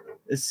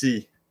 Let's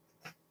see.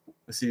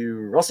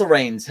 Russell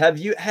Rains, have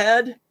you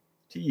had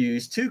to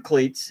use 2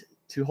 cleats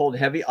to hold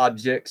heavy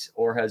objects,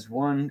 or has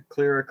one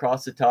clear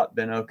across the top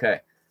been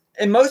okay?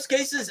 In most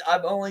cases,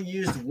 I've only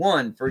used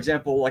one. For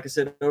example, like I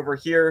said, over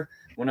here,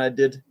 when I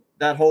did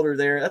that holder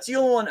there, that's the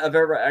only one I've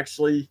ever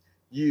actually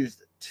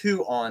used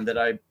 2 on that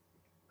I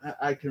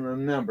can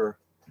remember.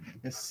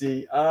 Let's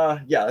see. Yeah,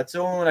 that's the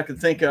only one I can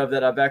think of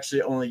that I've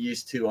actually only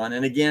used 2 on.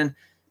 And again,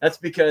 that's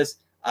because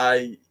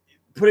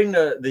putting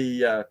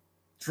the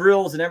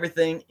drills and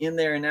everything in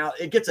there and out,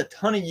 it gets a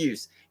ton of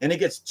use and it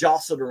gets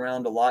jostled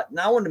around a lot. And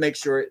I wanted to make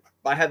sure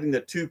by having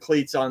the 2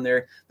 cleats on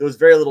there, there was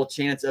very little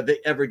chance of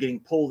it ever getting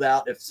pulled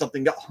out if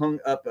something got hung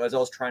up as I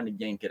was trying to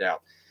yank it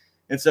out.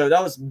 And so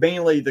that was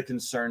mainly the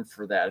concern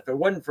for that. If it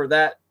wasn't for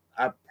that,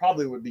 I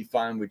probably would be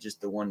fine with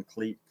just the 1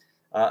 cleat.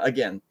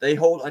 Again, they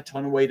hold a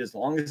ton of weight as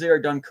long as they are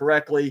done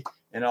correctly,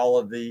 and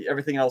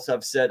everything else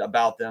I've said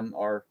about them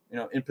are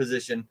in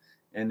position,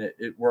 and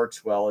it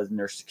works well, and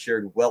they're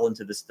secured well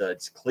into the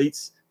studs.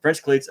 Cleats,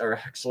 French cleats, are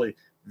actually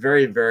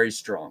very, very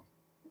strong.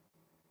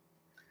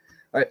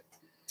 All right.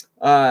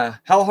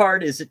 How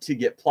hard is it to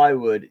get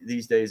plywood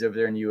these days over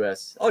there in the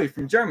U.S.? Oh, you're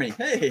from Germany.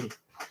 Hey.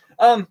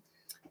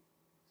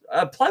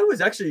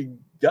 Plywood's actually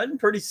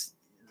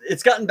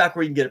it's gotten back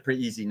where you can get it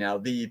pretty easy now.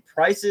 The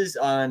prices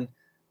on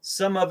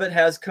some of it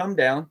has come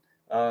down.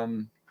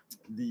 The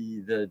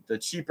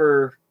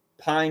cheaper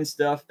pine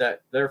stuff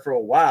that there for a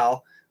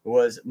while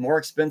was more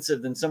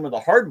expensive than some of the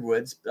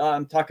hardwoods.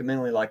 I'm talking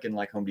mainly like in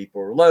Home Depot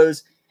or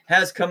Lowe's,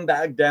 has come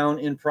back down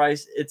in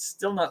price. It's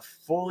still not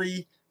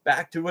fully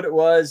back to what it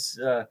was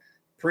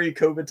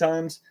pre-COVID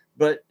times,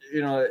 but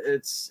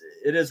it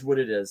is what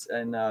it is,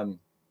 and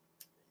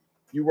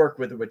you work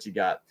with what you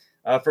got.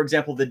 For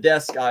example, the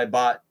desk I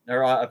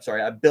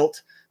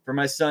built for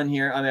my son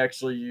here, I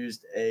actually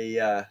used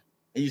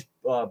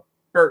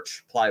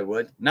birch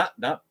plywood, not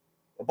a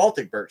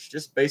Baltic birch,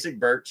 just basic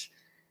birch.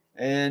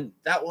 And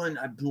that one,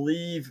 I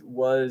believe it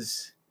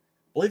was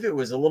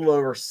a little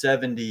over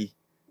 70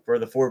 for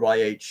the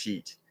 4x8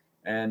 sheet.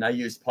 And I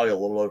used probably a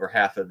little over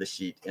half of the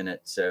sheet in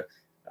it. So,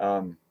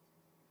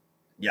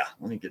 yeah,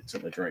 let me get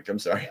something to drink. I'm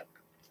sorry.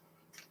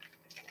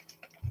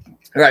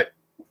 All right.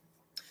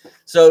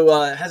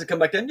 So has it come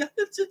back down? Yeah,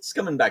 it's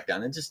coming back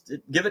down. And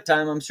give it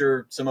time. I'm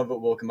sure some of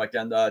it will come back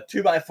down.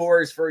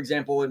 2x4s, for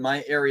example, in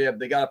my area,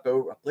 they got up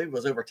over, I believe it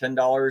was over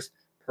 $10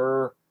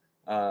 per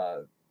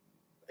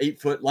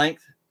 8-foot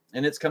length.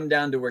 And it's come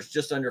down to where it's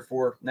just under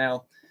 4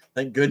 now.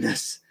 Thank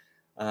goodness.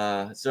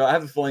 So I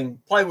have a feeling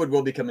plywood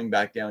will be coming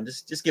back down.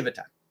 Just give it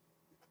time.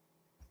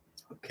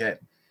 Okay.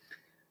 Let's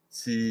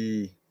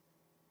see.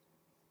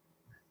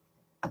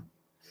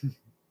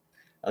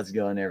 How's it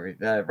going,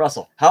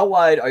 Russell? How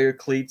wide are your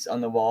cleats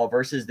on the wall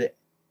versus the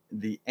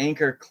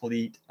anchor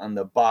cleat on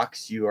the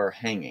box you are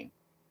hanging?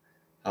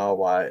 How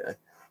wide?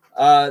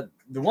 The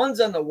ones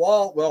on the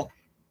wall, well,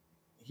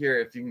 here,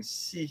 if you can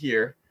see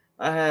here,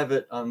 I have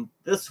it on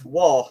this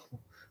wall,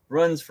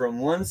 runs from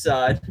one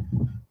side,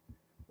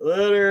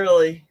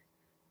 literally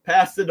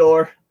past the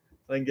door.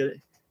 If I can get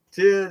it.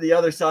 to the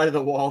other side of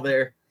the wall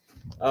there.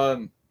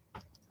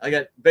 I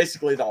got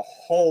basically the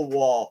whole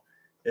wall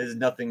is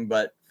nothing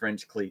but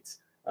French cleats.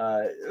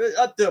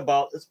 Up to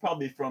about, it's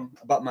probably from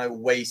about my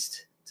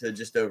waist to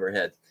just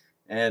overhead.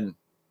 And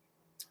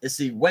let's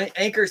see,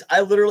 anchors,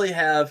 I literally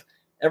have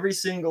every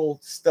single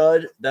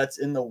stud that's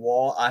in the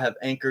wall, I have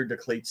anchored the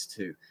cleats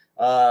to.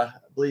 I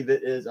believe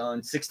it is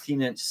on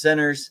 16-inch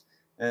centers,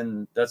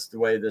 and that's the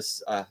way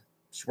this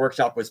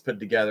workshop was put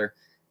together.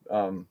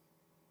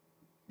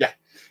 Yeah,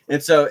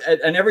 and so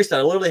and every stud,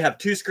 I literally have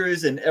 2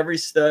 screws in every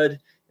stud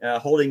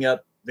holding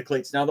up the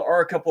cleats. Now, there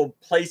are a couple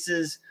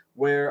places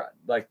where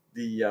like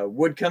the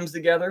wood comes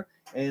together,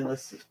 and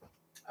let's see.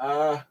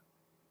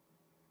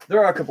 There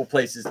are a couple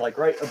places like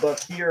right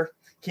above here,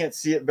 can't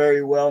see it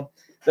very well,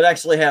 that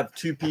actually have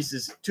 2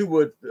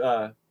 wood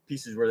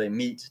pieces where they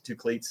meet, 2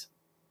 cleats.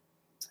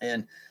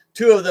 And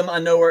 2 of them I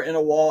know are in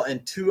a wall,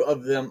 and 2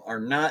 of them are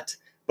not.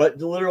 But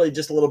literally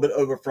just a little bit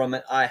over from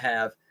it, I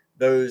have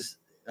those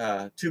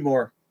 2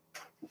 more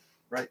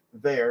right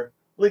there.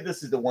 I believe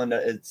this is the one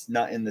that it's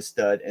not in the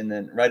stud. And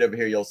then right over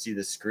here, you'll see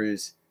the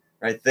screws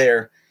right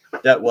there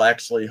that will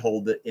actually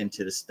hold it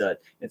into the stud.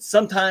 And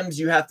sometimes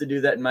you have to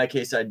do that. In my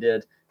case, I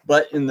did.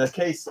 But in the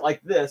case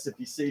like this, if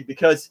you see,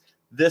 because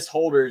this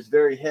holder is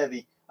very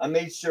heavy, I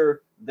made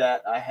sure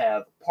that I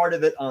have part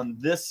of it on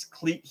this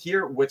cleat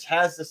here, which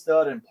has the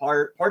stud, and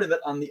part of it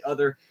on the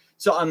other.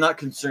 So I'm not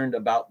concerned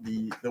about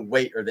the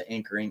weight or the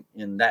anchoring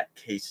in that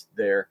case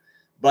there.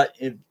 But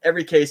in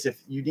every case,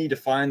 if you need to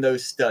find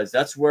those studs,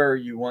 that's where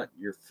you want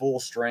your full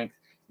strength.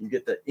 You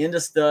get the end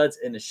of studs,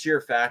 and the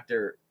shear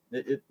factor,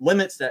 it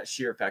limits that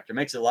shear factor,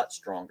 makes it a lot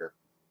stronger.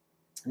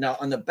 Now,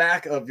 on the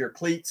back of your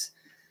cleats,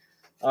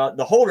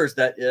 the holders,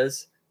 that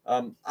is,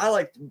 I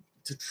like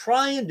to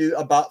try and do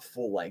about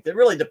full length. It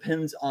really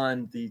depends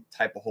on the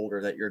type of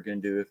holder that you're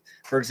going to do. If,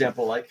 for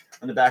example, like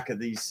on the back of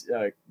these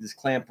this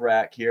clamp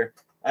rack here,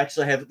 I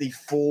actually have the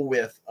full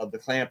width of the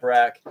clamp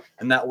rack,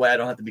 and that way I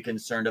don't have to be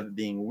concerned of it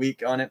being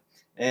weak on it.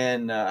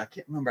 And I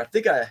can't remember. I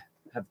think I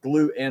have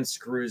glue and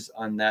screws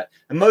on that.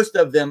 And most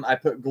of them, I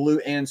put glue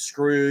and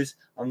screws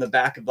on the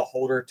back of the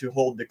holder to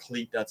hold the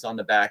cleat that's on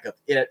the back of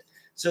it,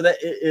 so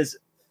that it is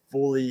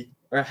fully,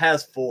 or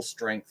has full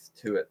strength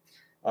to it.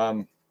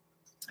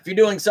 If you're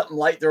doing something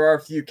light, there are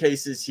a few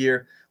cases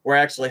here where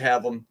I actually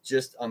have them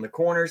just on the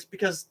corners,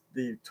 because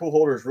the tool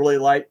holder is really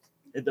light.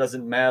 It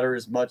doesn't matter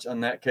as much on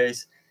that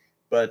case.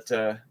 But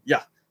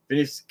yeah, if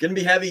it's going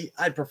to be heavy,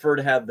 I'd prefer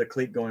to have the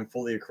cleat going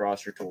fully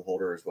across your tool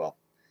holder as well.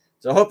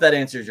 So I hope that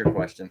answers your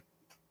question.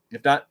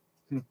 If not,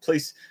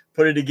 please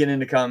put it again in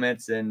the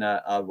comments, and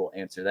I will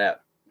answer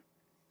that.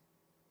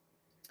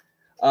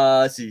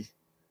 Let's see.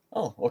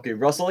 Oh, okay,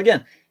 Russell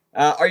again.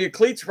 Are your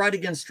cleats right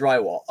against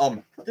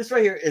drywall? This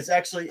right here is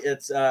actually,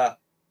 it's I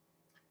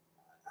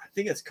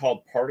think it's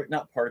called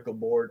not particle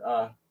board.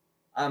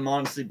 I'm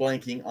honestly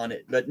blanking on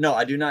it, but no,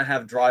 I do not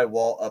have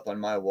drywall up on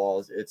my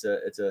walls. It's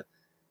a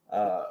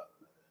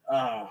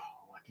I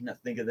cannot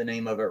think of the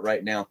name of it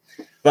right now,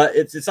 but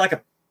it's like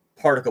a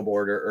particle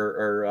board,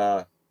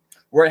 or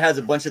where it has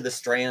a bunch of the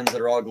strands that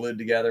are all glued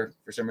together.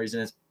 For some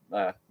reason, it's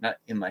not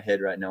in my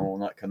head right now. It will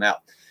not come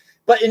out.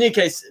 But in any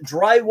case,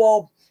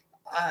 drywall.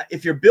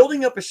 If you're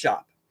building up a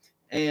shop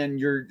and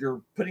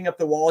you're putting up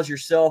the walls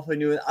yourself,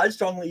 and I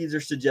strongly either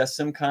suggest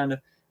some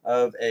kind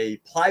of a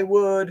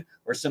plywood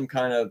or some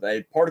kind of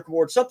a particle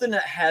board, something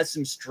that has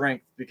some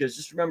strength, because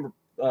just remember,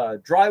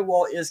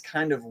 drywall is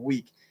kind of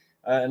weak.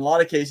 In a lot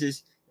of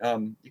cases,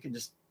 you can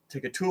just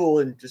take a tool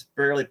and just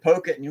barely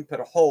poke it, and you can put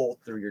a hole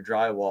through your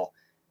drywall.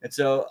 And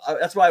so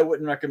that's why I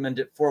wouldn't recommend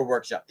it for a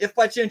workshop. If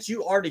by chance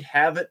you already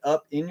have it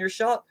up in your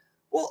shop,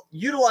 well,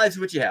 utilize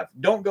what you have.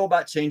 Don't go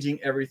about changing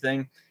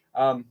everything.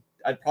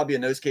 I'd probably,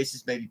 in those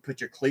cases, maybe put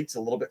your cleats a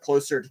little bit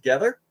closer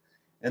together,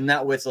 and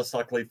that way it's less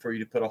likely for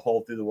you to put a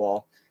hole through the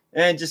wall.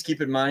 And just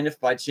keep in mind, if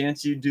by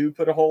chance you do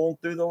put a hole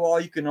through the wall,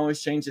 you can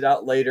always change it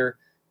out later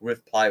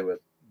with plywood.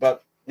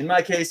 But in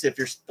my case, if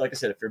you're, like I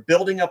said, if you're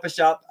building up a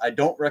shop, I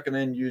don't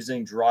recommend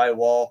using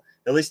drywall,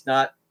 at least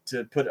not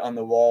to put on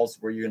the walls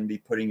where you're going to be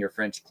putting your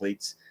French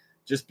cleats,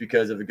 just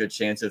because of a good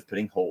chance of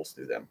putting holes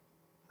through them.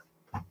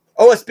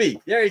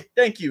 OSB. There,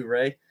 thank you,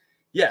 Ray.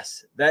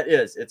 Yes, that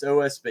is. It's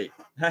OSB.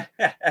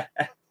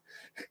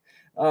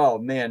 Oh,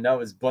 man, that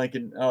was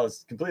blanking. I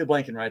was completely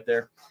blanking right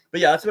there. But,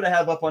 yeah, that's what I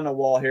have up on the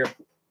wall here.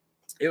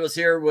 It was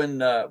here when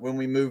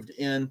we moved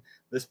in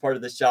this part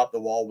of the shop. The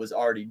wall was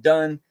already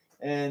done.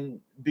 And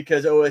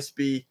because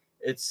OSB,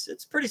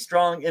 it's pretty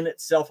strong in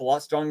itself, a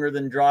lot stronger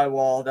than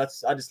drywall.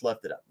 I just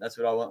left it up. That's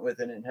what I went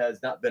with, and it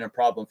has not been a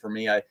problem for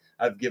me.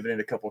 I've given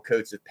it a couple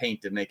coats of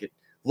paint to make it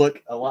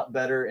look a lot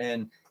better,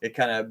 and it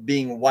kind of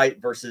being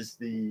white versus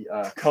the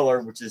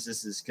color, which is,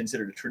 this is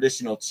considered a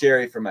traditional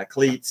cherry for my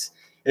cleats.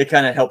 It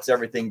kind of helps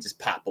everything just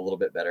pop a little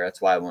bit better. That's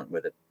why I went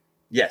with it.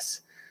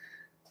 Yes.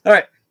 All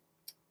right.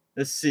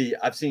 Let's see.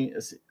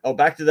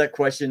 Back to that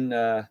question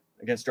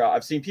against drywall.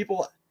 I've seen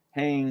people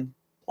hang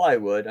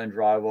plywood on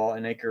drywall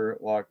and anchor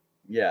walk.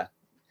 Yeah.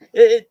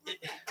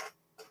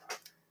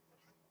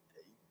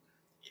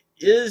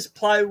 Is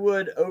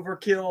plywood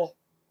overkill?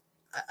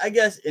 I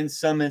guess in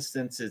some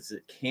instances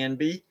it can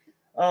be.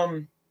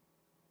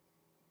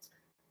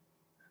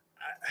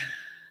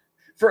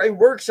 For a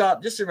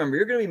workshop, just remember,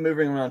 you're going to be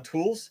moving around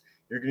tools.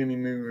 You're going to be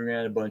moving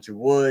around a bunch of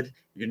wood.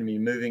 You're going to be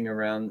moving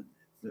around,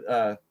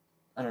 I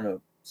don't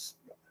know,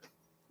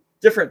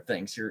 different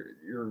things,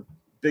 your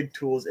big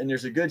tools. And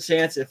there's a good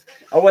chance if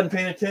I wasn't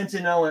paying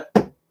attention, I went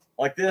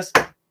like this,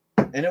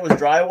 and it was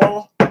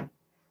drywall,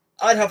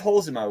 I'd have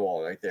holes in my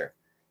wall right there.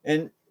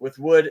 And with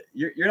wood,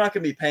 you're not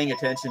going to be paying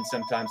attention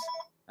sometimes.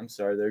 I'm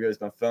sorry, there goes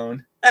my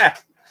phone.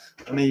 Let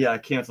me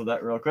cancel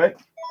that real quick.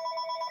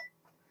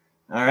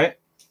 All right.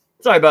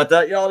 Sorry about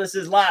that, y'all. This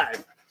is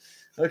live.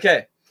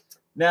 Okay.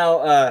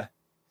 Now,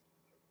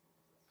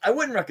 I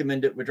wouldn't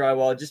recommend it with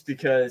drywall just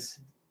because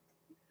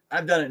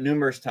I've done it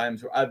numerous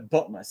times where I've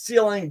bumped my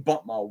ceiling,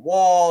 bumped my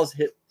walls,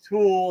 hit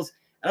tools,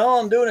 and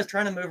all I'm doing is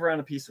trying to move around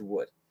a piece of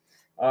wood.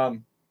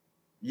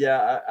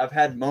 Yeah, I've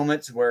had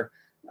moments where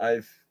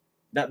I've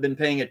not been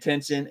paying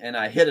attention and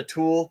I hit a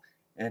tool.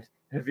 And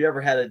have you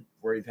ever had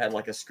where you've had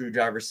like a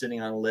screwdriver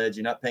sitting on a ledge,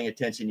 you're not paying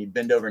attention, you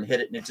bend over and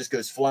hit it and it just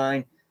goes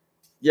flying?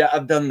 Yeah,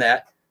 I've done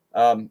that.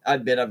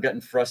 I've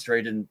gotten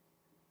frustrated and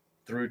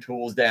threw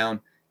tools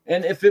down.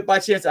 And if it by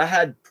chance I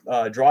had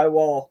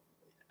drywall,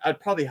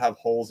 I'd probably have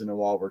holes in the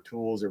wall where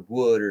tools or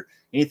wood or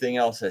anything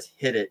else has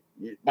hit it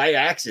by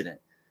accident.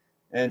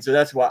 And so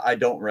that's why I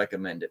don't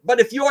recommend it. But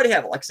if you already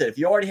have it, like I said, if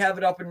you already have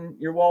it up in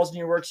your walls in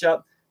your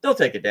workshop, don't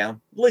take it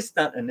down. At least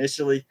not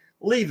initially.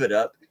 Leave it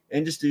up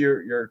and just do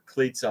your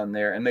cleats on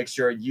there and make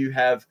sure you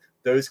have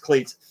those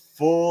cleats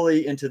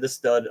fully into the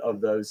stud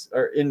of those,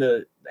 or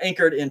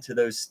anchored into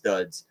those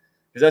studs,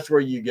 because that's where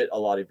you get a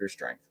lot of your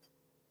strength.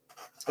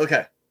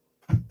 Okay.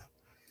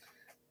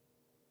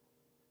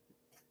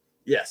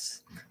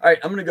 Yes. All right.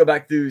 I'm going to go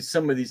back through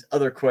some of these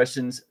other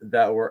questions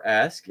that were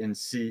asked and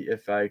see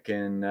if I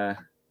can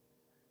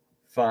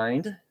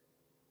find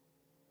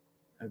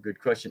a good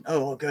question.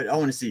 Oh, good. I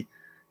want to see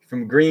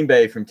from Green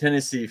Bay, from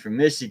Tennessee, from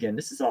Michigan.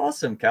 This is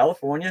awesome.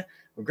 California.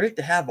 Well, great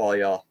to have all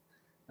y'all.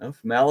 Oh,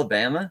 from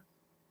Alabama.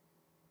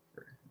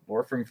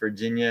 More from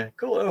Virginia.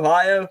 Cool.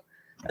 Ohio.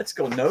 That's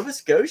cool. Nova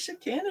Scotia,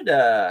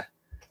 Canada.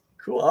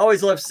 Cool. I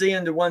always love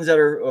seeing the ones that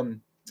are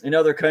in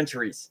other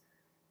countries.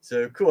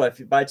 So cool.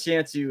 If by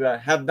chance you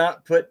have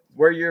not put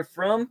where you're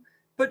from,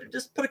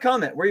 just put a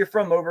comment where you're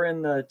from over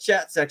in the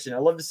chat section. I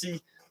love to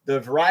see the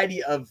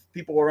variety of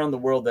people around the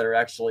world that are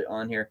actually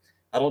on here.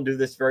 I don't do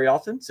this very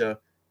often. So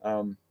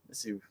let's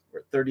see.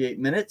 We're at 38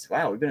 minutes.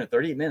 Wow, we've been at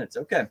 38 minutes.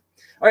 Okay. All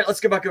right, let's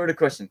go back over to the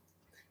question.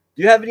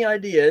 Do you have any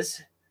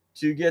ideas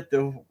to get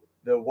the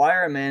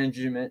wire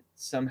management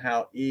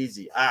somehow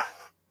easy?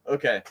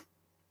 Okay.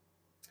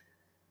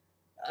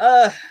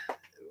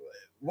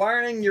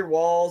 Wiring your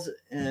walls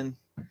and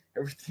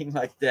everything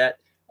like that.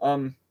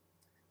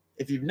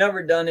 If you've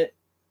never done it,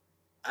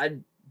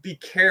 I'd be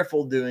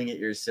careful doing it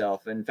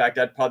yourself. In fact,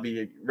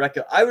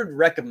 I would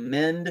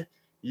recommend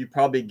you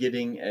probably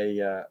getting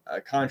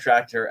a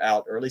contractor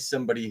out, or at least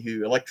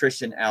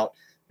electrician out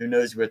who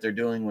knows what they're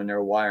doing when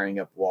they're wiring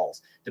up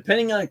walls.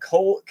 Depending on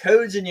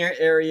codes in your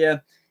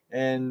area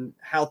and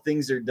how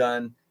things are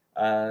done,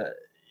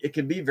 it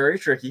can be very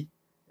tricky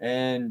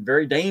and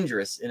very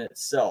dangerous in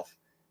itself.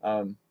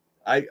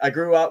 I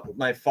grew up with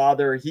my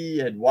father. He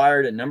had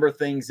wired a number of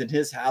things in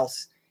his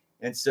house.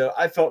 And so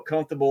I felt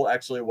comfortable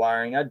actually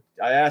wiring. I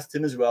asked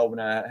him as well when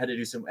I had to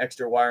do some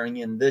extra wiring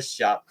in this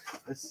shop.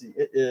 Let's see.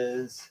 It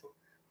is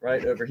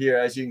right over here.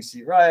 As you can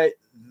see right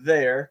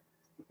there.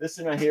 This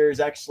one right here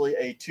is actually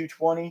a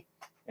 220.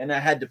 And I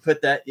had to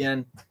put that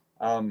in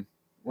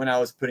when I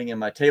was putting in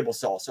my table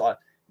saw. So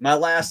my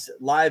last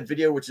live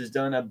video, which was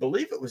done, I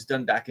believe it was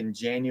done back in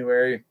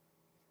January,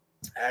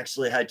 I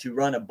actually had to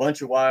run a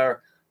bunch of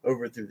wire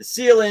over through the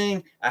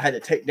ceiling. I had to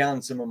take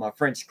down some of my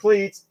French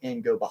cleats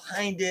and go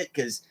behind it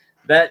because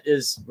that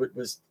is what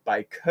was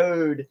by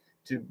code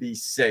to be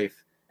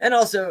safe. And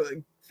also,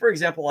 for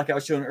example, like I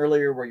was showing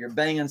earlier, where you're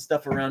banging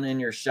stuff around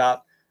in your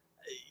shop,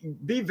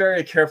 be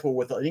very careful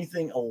with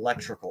anything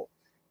electrical,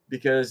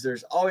 because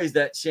there's always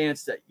that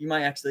chance that you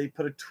might actually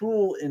put a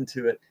tool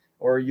into it,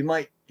 or you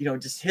might,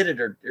 just hit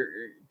it or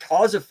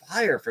cause a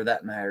fire for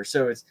that matter.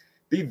 So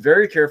be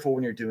very careful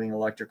when you're doing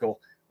electrical.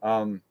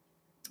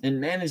 In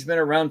management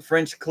around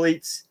French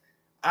cleats,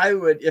 I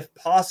would, if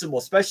possible,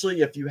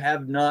 especially if you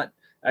have not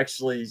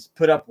actually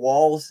put up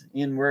walls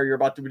in where you're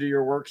about to do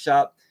your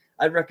workshop,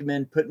 I'd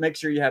recommend make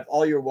sure you have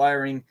all your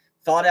wiring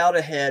thought out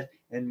ahead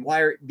and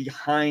wire it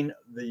behind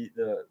the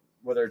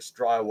whether it's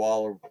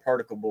drywall or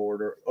particle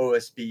board or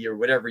OSB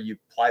or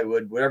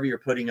plywood, whatever you're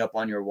putting up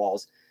on your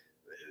walls.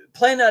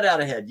 Plan that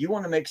out ahead. You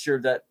want to make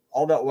sure that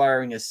all that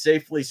wiring is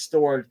safely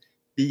stored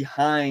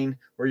behind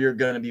where you're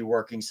going to be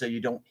working, so you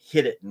don't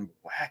hit it and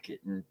whack it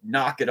and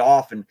knock it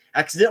off and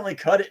accidentally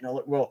cut it.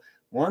 And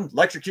one,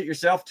 electrocute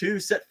yourself. Two,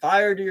 set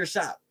fire to your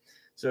shop.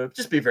 So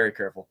just be very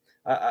careful.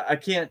 I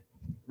can't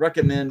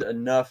recommend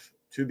enough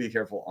to be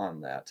careful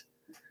on that.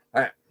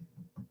 All right.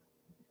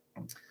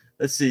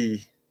 Let's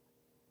see.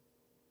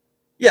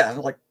 Yeah,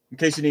 like in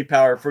case you need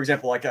power, for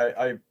example, like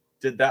I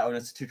did that one.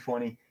 It's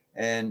 220.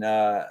 And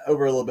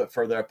over a little bit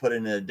further, I put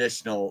in an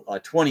additional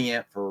 20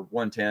 amp for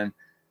 110.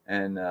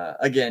 And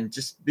again,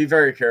 just be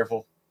very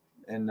careful.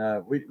 And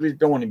we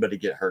don't want anybody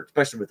to get hurt,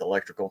 especially with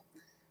electrical.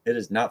 It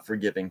is not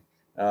forgiving,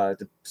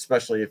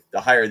 especially if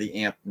the higher the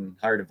amp and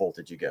higher the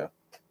voltage you go.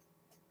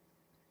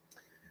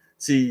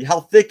 See, how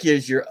thick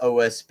is your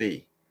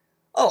OSB?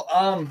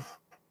 Oh,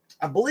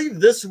 I believe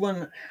this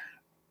one,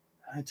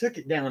 I took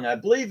it down. I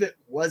believe it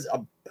was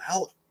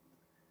about,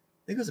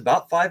 I think it was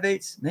about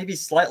 5/8, maybe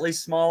slightly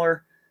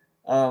smaller.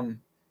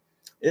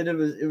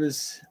 It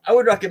was, I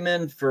would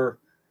recommend for,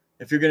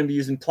 if you're going to be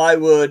using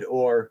plywood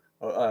or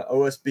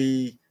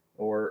OSB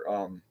or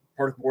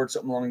particle board,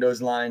 something along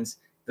those lines,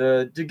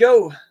 I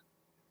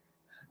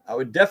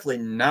would definitely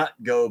not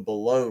go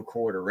below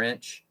 1/4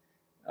 inch.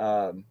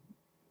 No,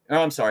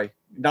 I'm sorry,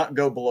 not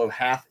go below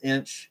 1/2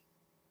 inch,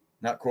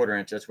 not 1/4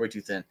 inch. That's way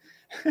too thin.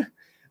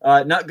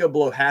 Not go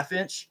below 1/2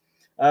 inch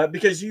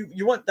because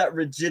you want that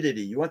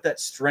rigidity, you want that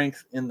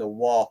strength in the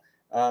wall.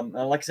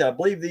 Like I said, I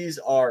believe these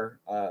are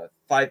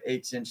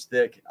 5/8 inch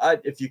thick.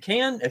 If you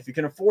can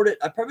afford it,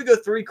 I'd probably go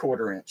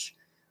 3/4 inch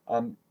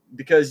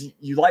because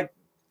you like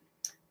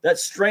that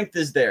strength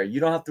is there. You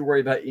don't have to worry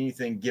about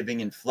anything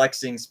giving and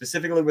flexing,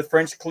 specifically with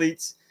French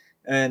cleats.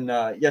 And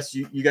yes,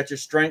 you got your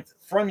strength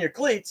from your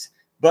cleats,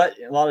 but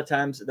a lot of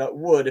times that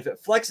wood, if it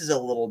flexes a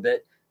little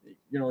bit,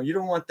 you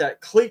don't want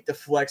that cleat to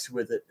flex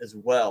with it as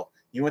well.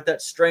 You want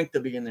that strength to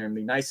be in there and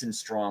be nice and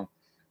strong.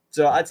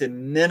 So I'd say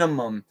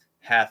minimum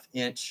 1/2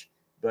 inch,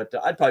 but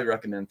I'd probably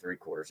recommend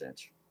 3/4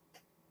 inch.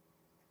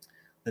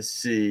 Let's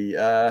see.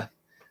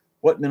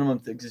 What minimum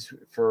thickness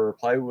for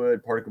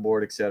plywood, particle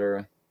board,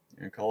 etc.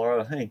 In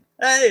Colorado.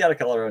 Hey, out of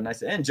Colorado.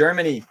 Nice. And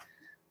Germany.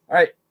 All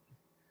right.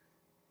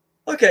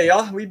 Okay,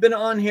 y'all. We've been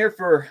on here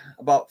for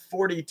about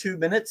 42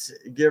 minutes,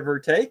 give or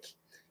take.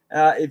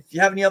 If you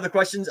have any other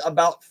questions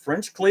about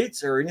French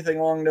cleats or anything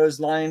along those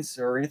lines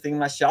or anything in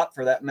my shop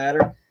for that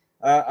matter,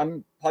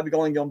 I'm probably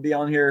going to be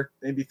on here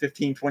maybe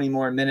 15, 20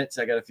 more minutes.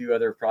 I got a few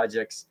other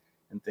projects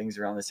and things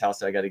around this house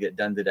that I got to get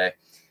done today.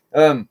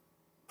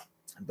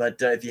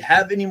 But if you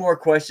have any more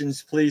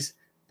questions, please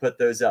put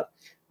those up.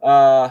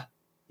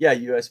 Yeah,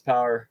 US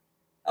power.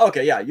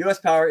 Okay, yeah, US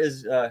power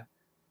is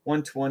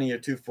 120 or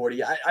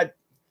 240.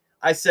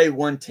 I say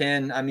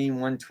 110. I mean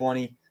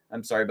 120.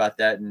 I'm sorry about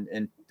that.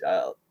 And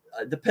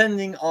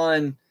depending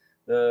on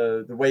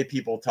the way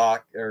people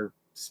talk or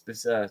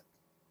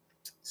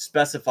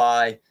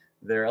specify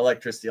their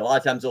electricity, a lot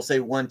of times they'll say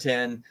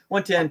 110,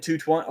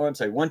 220, or I'm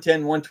sorry,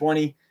 110,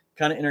 120,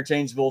 kind of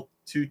interchangeable,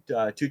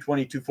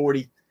 220,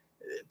 240.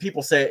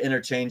 People say it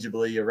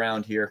interchangeably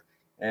around here.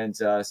 And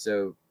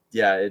so,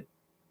 yeah,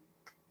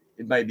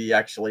 it might be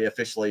actually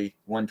officially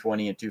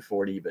 120 and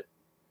 240, but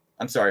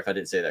I'm sorry if I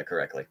didn't say that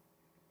correctly.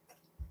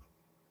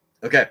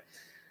 Okay.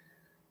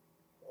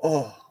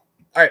 Oh, all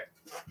right.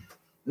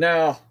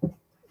 Now,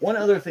 one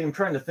other thing I'm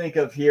trying to think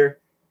of here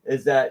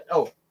is that,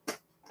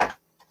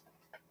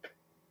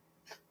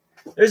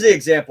 there's the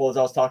example as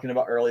I was talking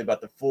about earlier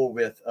about the full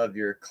width of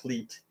your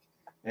cleat.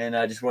 And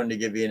I just wanted to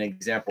give you an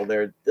example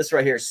there. This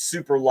right here is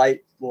super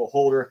light little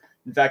holder.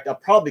 In fact, I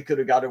probably could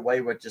have got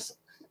away with just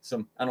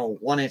some,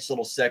 1-inch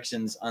little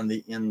sections on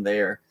the end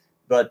there.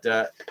 But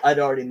I'd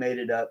already made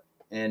it up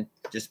and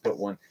just put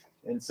one.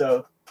 And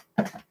so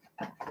I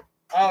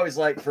always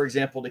like, for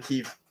example, to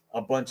keep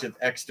a bunch of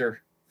extra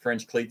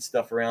French cleat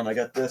stuff around. I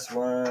got this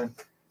one.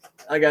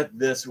 I got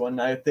this one.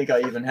 I think I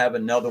even have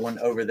another one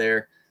over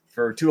there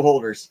for 2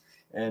 holders.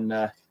 And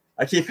I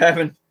keep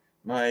having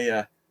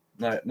my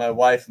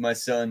wife, my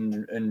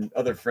son, and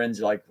other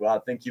friends like, well, I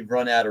think you've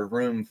run out of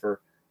room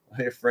for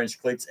your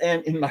French cleats.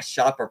 And in my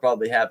shop, I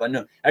probably have. I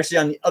know. Actually,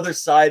 on the other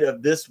side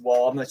of this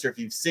wall, I'm not sure if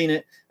you've seen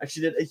it, I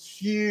actually did a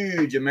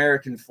huge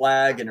American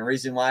flag. And the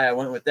reason why I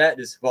went with that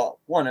is, well,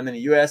 one, I'm in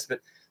the U.S.,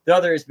 but the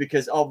other is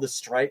because all the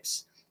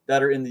stripes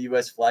that are in the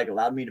U.S. flag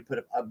allowed me to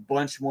put a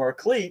bunch more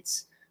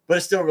cleats, but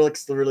it still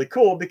looks really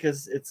cool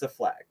because it's a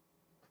flag.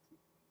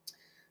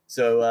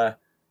 So,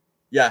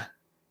 yeah,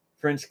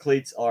 French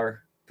cleats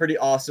are pretty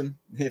awesome.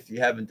 If you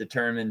haven't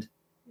determined,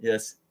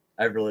 yes,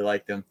 I really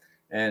like them.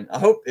 And I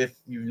hope if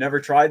you've never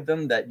tried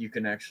them that you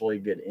can actually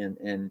get in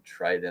and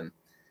try them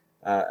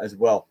as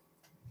well.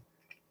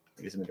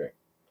 I'll get some drink.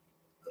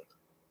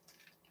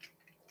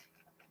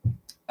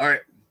 All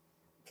right.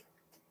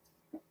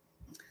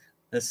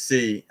 Let's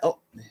see. Oh,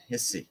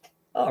 let's see.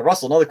 Oh,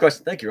 Russell, another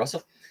question. Thank you,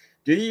 Russell.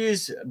 Do you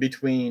use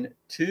between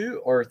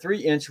 2 or 3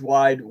 inch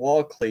wide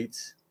wall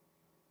cleats?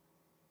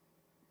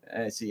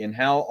 Let's see. And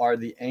how are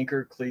the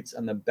anchor cleats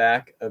on the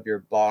back of your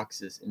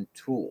boxes and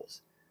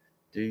tools?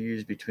 Do you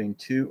use between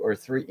 2 or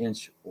 3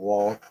 inch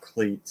wall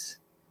cleats?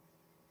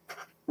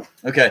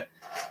 Okay.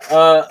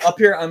 Up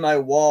here on my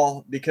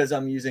wall, because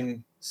I'm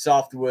using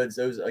softwoods,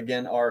 those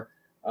again are,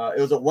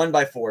 it was a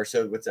 1x4.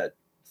 So what's that?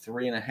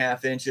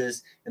 3.5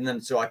 inches. And then,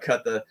 so I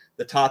cut the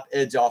top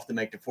edge off to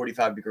make the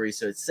 45 degrees.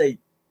 So it's say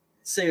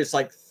it's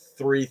like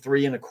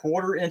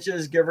 3.25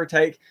 inches, give or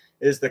take,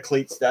 is the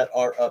cleats that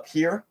are up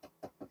here.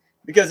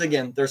 Because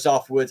again, they're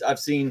softwoods. I've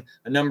seen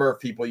a number of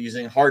people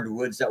using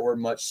hardwoods that were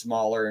much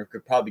smaller and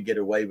could probably get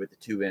away with the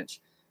 2 inch.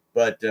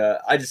 But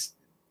I just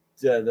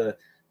the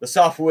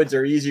softwoods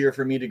are easier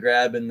for me to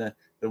grab in the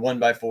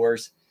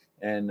 1x4s,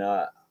 and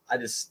I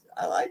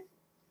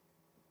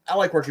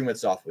like working with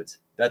softwoods.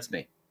 That's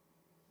me.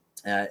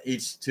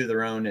 Each to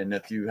their own. And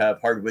if you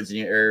have hardwoods in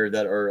your area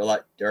that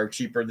are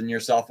cheaper than your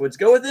softwoods,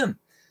 go with them.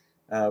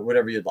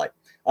 Whatever you'd like.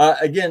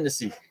 Again, to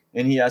see.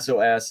 And he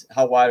also asks,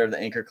 how wide are the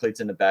anchor cleats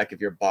in the back of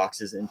your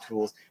boxes and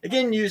tools?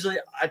 Again, usually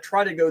I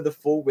try to go the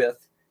full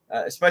width,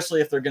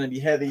 especially if they're going to be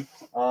heavy.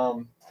 Let's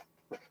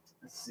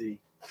see.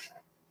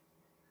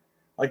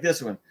 Like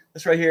this one.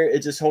 This right here,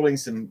 it's just holding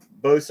some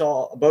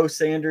bow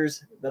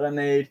sanders that I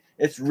made.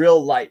 It's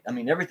real light. I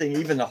mean, everything,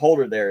 even the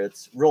holder there,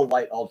 it's real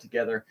light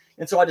altogether.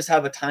 And so I just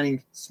have a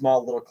tiny,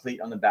 small little cleat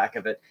on the back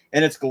of it,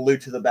 and it's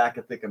glued to the back.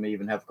 I think I may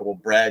even have a couple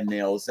brad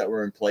nails that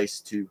were in place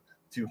to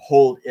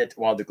hold it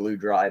while the glue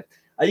dried.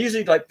 I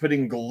usually like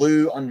putting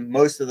glue on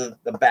most of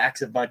the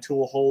backs of my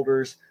tool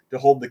holders to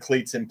hold the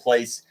cleats in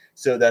place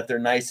so that they're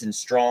nice and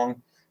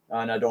strong,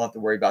 and I don't have to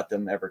worry about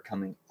them ever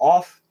coming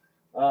off.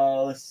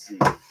 Let's see.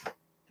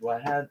 Do I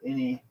have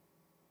any?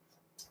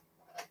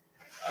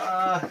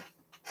 I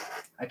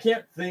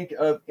can't think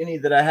of any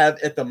that I have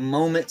at the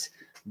moment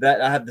that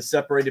I have the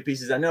separated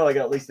pieces. I know I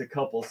got at least a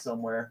couple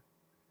somewhere,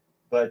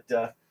 but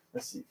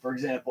let's see. For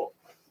example,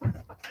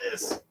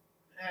 this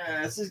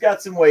has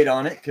got some weight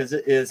on it because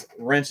it is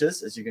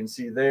wrenches, as you can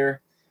see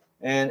there.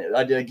 And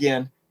I did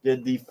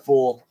the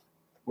full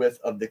width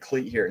of the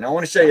cleat here. Now I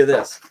want to show you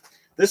this.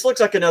 This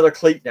looks like another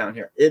cleat down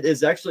here. It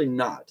is actually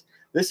not.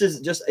 This is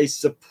just a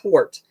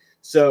support.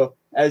 So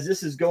as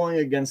this is going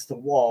against the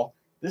wall,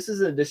 this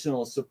is an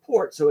additional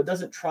support so it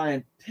doesn't try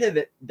and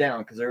pivot down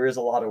because there is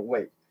a lot of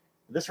weight.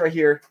 This right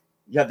here,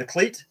 you have the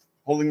cleat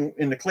holding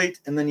in the cleat,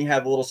 and then you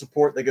have a little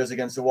support that goes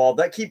against the wall.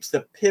 That keeps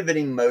the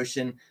pivoting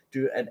motion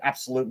to an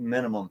absolute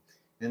minimum.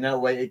 And that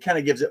way it kind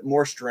of gives it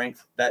more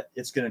strength that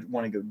it's going to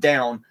want to go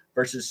down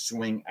versus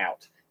swing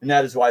out. And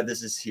that is why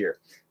this is here.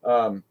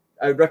 I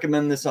would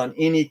recommend this on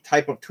any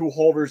type of tool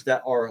holders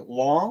that are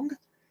long,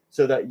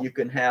 so that you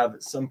can have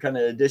some kind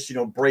of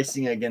additional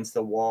bracing against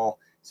the wall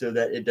so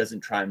that it doesn't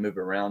try and move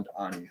around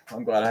on you.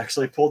 I'm glad I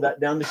actually pulled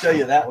that down to show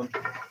you that one.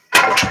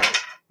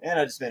 And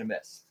I just made a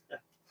mess.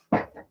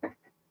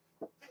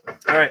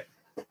 All right.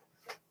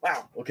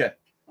 Wow. Okay.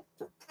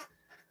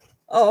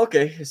 Oh,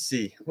 okay. Let's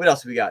see. What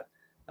else we got?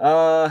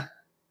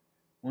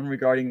 One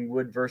regarding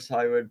wood versus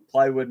plywood.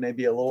 Plywood may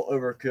be a little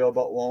overkill,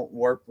 but won't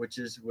warp, which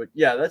is what,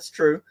 yeah, that's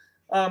true.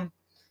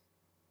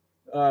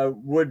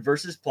 Wood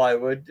versus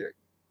plywood.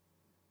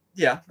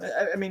 Yeah,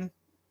 I mean,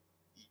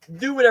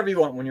 do whatever you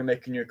want when you're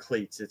making your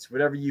cleats. It's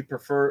whatever you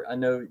prefer. I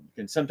know you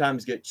can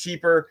sometimes get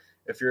cheaper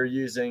if you're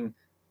using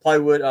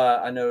plywood.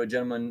 I know a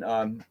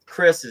gentleman,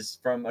 Chris, is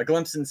from A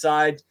Glimpse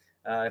Inside.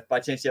 If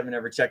by chance you haven't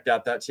ever checked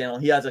out that channel,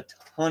 he has a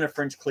ton of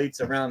French cleats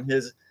around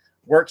his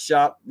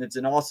workshop. It's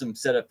an awesome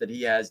setup that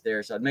he has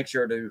there. So I'd make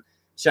sure to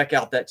check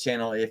out that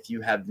channel if you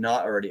have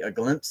not already. A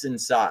Glimpse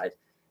Inside.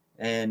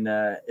 And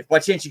if by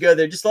chance you go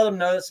there, just let him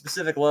know that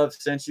Specific Love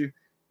sent you.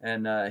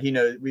 And he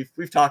knows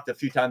we've talked a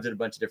few times at a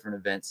bunch of different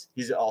events.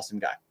 He's an awesome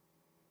guy.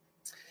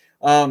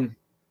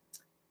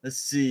 Let's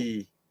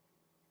see.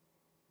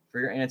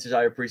 For your answers,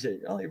 I appreciate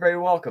it. Oh, you're very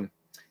welcome.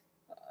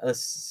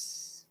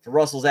 For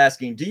Russell's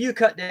asking, do you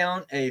cut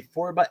down a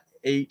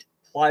 4x8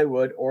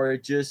 plywood or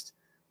just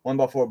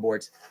 1x4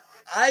 boards?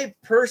 I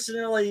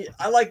personally,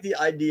 I like the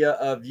idea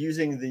of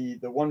using the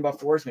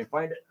 1x4s. Let me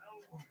find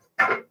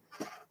it.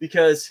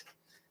 Because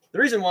the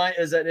reason why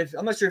is that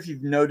I'm not sure if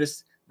you've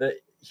noticed that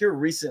here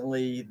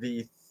recently,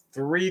 the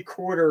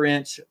 3/4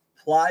 inch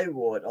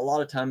plywood a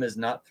lot of time is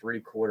not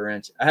 3/4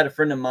 inch. I had a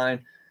friend of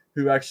mine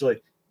who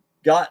actually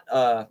got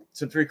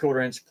some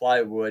 3/4 inch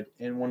plywood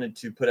and wanted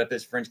to put up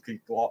his French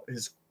Cleat wall.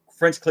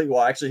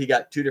 Actually, he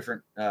got two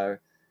different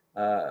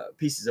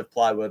pieces of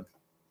plywood,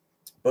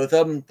 both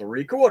of them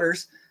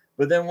 3/4.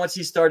 But then once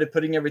he started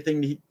putting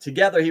everything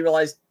together, he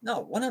realized, no,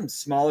 one of them's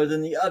smaller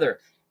than the other.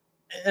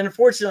 And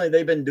unfortunately,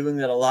 they've been doing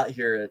that a lot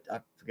here. I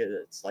forget,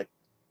 it's like,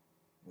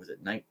 was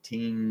it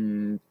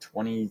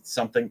 1920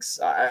 something?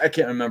 I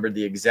can't remember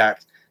the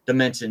exact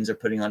dimensions they're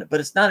putting on it, but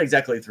it's not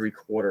exactly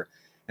 3/4.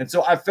 And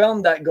so I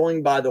found that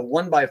going by the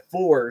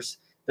 1x4s,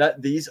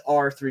 that these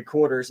are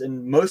 3/4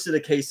 in most of the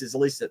cases, at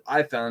least that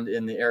I found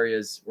in the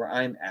areas where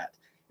I'm at.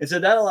 And so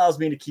that allows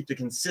me to keep the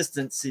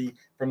consistency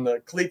from the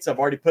cleats I've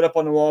already put up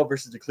on the wall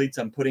versus the cleats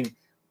I'm putting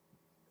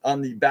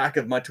on the back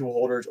of my tool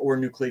holders or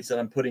new cleats that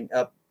I'm putting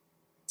up.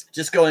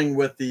 Just going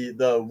with the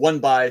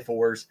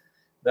 1x4s,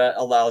 that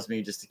allows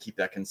me just to keep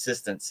that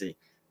consistency.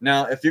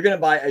 Now, if you're going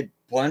to buy a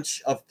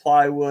bunch of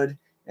plywood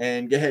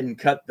and go ahead and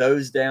cut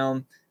those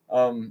down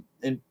and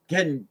go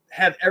ahead and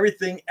have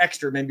everything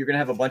extra, maybe you're going to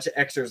have a bunch of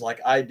extras like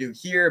I do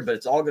here, but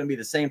it's all going to be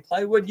the same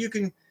plywood, you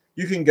can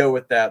go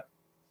with that.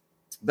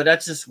 But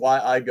that's just why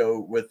I go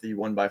with the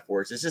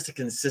 1x4s. It's just a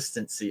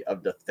consistency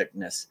of the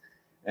thickness.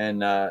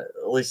 And at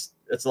least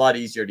it's a lot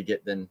easier to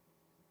get than,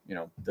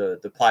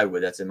 the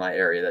plywood that's in my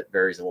area. That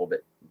varies a little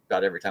bit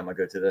about every time I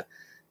go to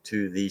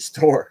the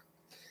store.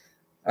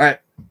 All right.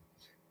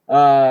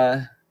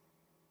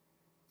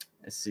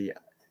 Let's see.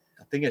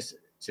 I think it's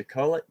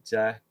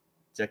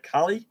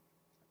Jacali.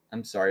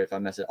 I'm sorry if I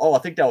messed it. Oh, I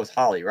think that was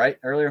Holly, right?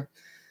 Earlier.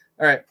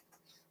 All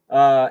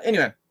right.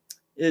 Anyway,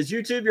 is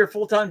YouTube your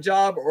full-time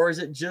job or is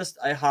it just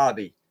a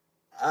hobby?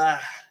 I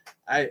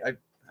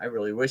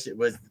really wish it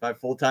was my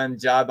full-time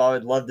job. I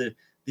would love to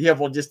be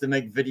able just to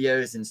make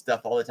videos and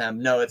stuff all the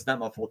time. No, it's not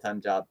my full-time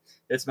job.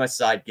 It's my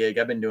side gig.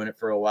 I've been doing it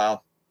for a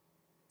while.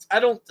 I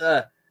don't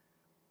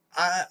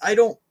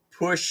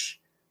push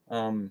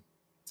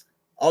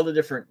all the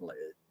different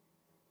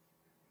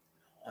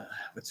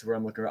what's the word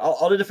I'm looking for?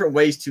 All the different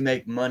ways to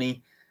make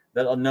money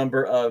that a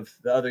number of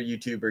the other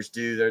YouTubers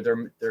do.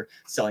 They're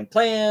selling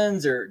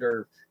plans or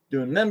they're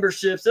doing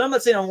memberships. And I'm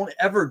not saying I won't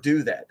ever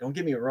do that. Don't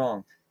get me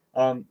wrong.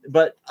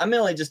 But I'm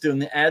mainly just doing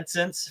the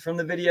AdSense from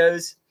the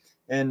videos.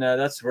 And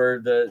that's where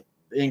the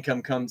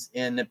income comes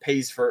in. It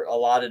pays for a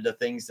lot of the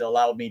things that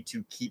allow me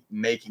to keep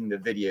making the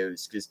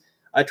videos, because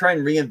I try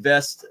and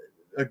reinvest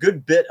a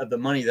good bit of the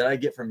money that I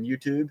get from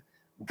YouTube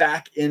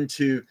back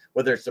into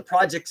whether it's the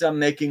projects I'm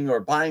making or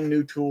buying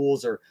new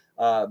tools or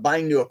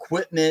buying new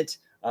equipment,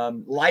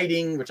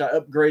 lighting, which I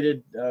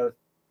upgraded,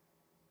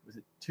 was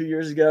it 2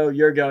 years ago, a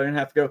year ago, a year and a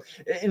half ago,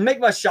 and make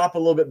my shop a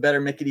little bit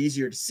better, make it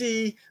easier to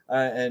see,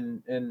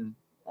 and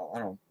I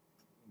don't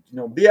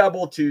know, be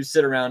able to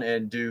sit around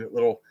and do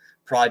little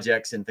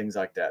projects and things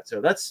like that. So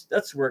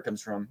that's where it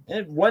comes from.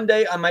 And one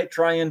day I might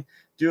try and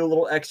do a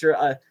little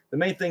extra. The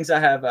main things I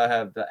have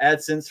the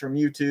AdSense from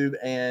YouTube,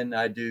 and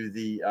I do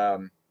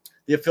the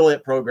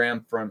affiliate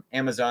program from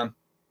Amazon.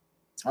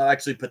 I'll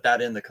actually put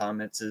that in the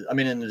comments. I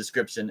mean, in the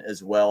description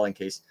as well, in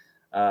case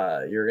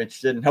you're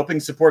interested in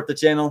helping support the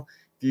channel.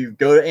 If you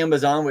go to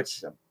Amazon,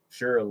 which I'm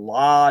sure a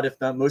lot, if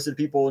not most of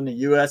the people in the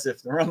US,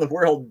 if around the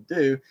world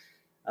do,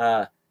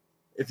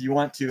 if you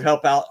want to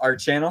help out our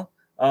channel,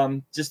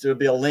 just there'll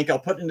be a link I'll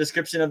put in the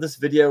description of this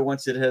video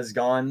once it has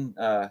gone,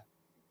 I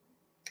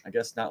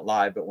guess not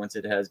live, but once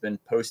it has been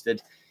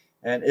posted,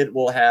 and it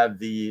will have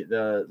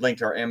the link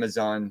to our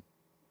Amazon,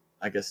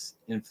 I guess,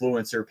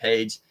 influencer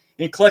page.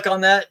 And you click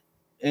on that,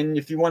 and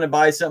if you want to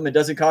buy something, it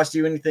doesn't cost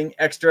you anything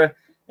extra,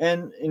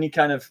 and any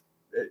kind of,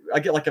 I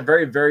get like a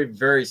very, very,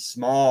 very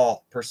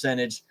small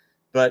percentage,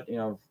 but you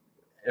know,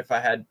 if I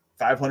had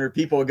 500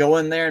 people go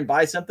in there and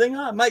buy something,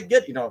 I might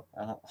get, you know,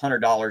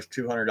 $100,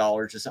 $200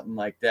 or something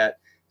like that,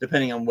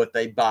 depending on what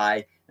they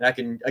buy. And I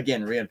can,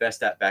 again,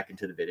 reinvest that back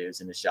into the videos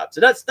in the shop.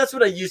 So that's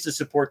what I use to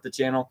support the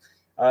channel.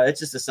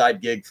 It's just a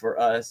side gig for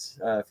us,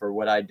 for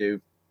what I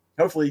do.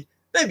 Hopefully,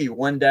 maybe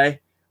one day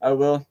I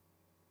will.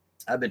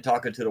 I've been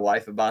talking to the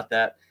wife about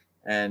that,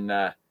 and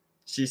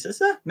she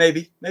says,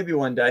 maybe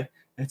one day.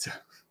 And so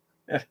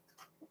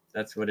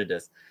that's what it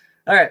is.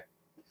 All right,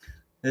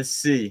 let's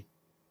see.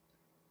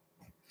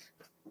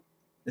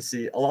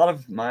 A lot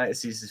of my,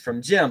 this is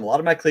from Jim. A lot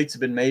of my cleats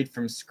have been made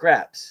from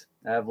scraps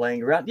I have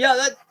laying around. Yeah,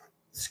 that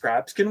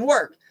scraps can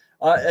work.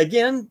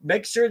 Again,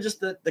 make sure just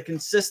that the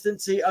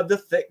consistency of the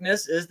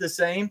thickness is the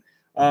same.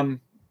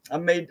 I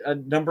made a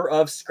number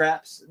of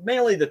scraps,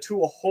 mainly the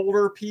tool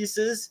holder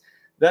pieces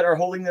that are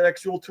holding the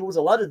actual tools.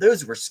 A lot of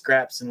those were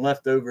scraps and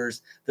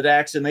leftovers that I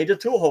actually made the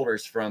tool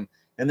holders from.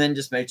 And then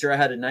just made sure I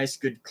had a nice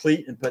good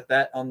cleat and put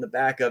that on the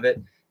back of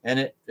it.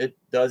 And it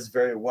does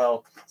very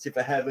well. See if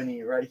I have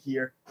any right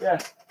here. Yeah.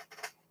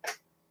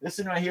 This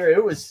one right here,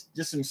 it was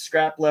just some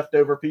scrap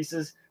leftover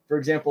pieces. For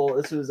example,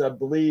 this was, I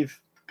believe,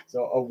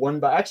 so a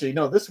one by, actually,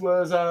 no, this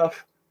was, I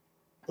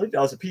believe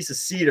that was a piece of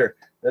cedar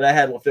that I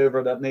had left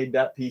over that made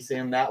that piece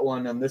and that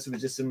one. And this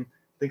was just some,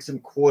 I think some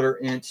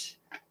 1/4 inch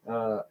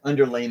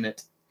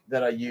underlayment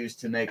that I used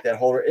to make that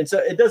holder. And so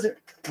it doesn't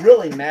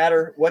really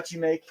matter what you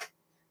make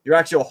your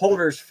actual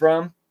holders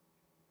from.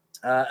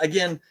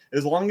 Again,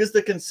 as long as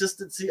the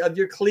consistency of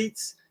your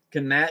cleats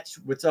can match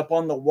what's up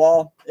on the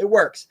wall, it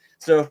works.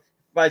 So if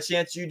by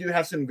chance you do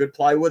have some good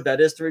plywood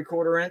that is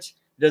 3/4 inch,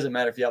 it doesn't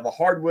matter if you have a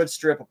hardwood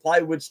strip, a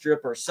plywood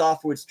strip, or a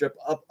softwood strip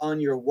up on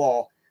your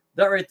wall.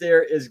 That right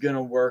there is going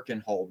to work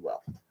and hold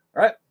well. All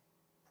right.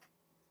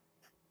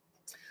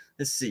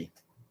 Let's see.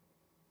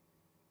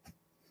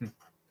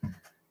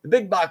 The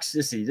big box,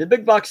 the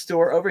big box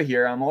store over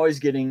here, I'm always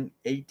getting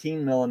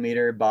 18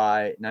 millimeter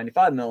by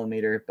 95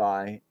 millimeter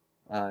by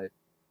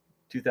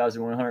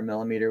 2,100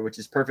 millimeter, which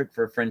is perfect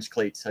for French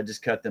cleats. I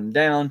just cut them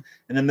down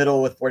in the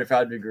middle with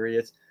 45 degree.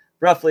 It's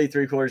roughly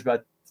 3/4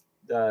 by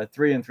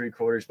 3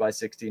 3/4 by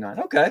 69.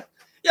 Okay.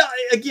 Yeah.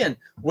 Again,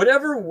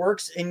 whatever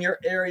works in your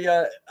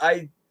area.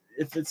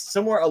 If it's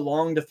somewhere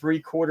along the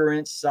 3/4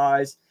 inch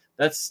size,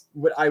 that's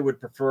what I would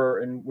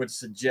prefer and would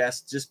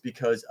suggest, just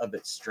because of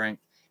its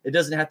strength. It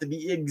doesn't have to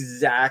be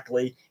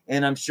exactly,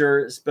 and I'm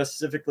sure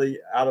specifically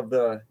out of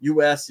the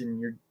US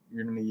and you're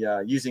going to be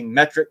using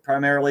metric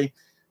primarily,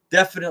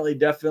 definitely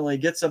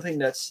get something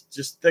that's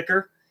just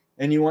thicker,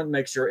 and you want to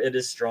make sure it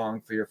is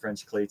strong for your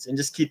French cleats, and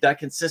just keep that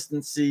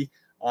consistency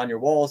on your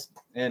walls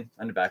and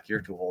on the back of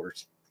your tool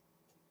holders.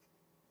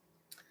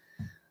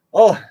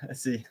 Oh,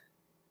 let's see.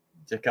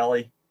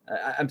 Jacali,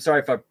 I'm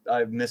sorry if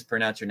I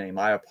mispronounced your name.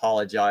 I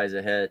apologize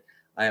ahead.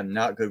 I am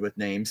not good with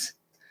names.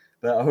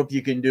 But I hope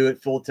you can do it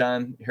full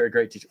time. You're a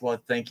great teacher.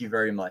 Well, thank you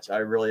very much. I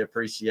really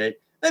appreciate.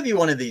 Maybe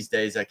one of these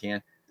days I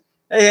can.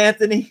 Hey,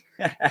 Anthony.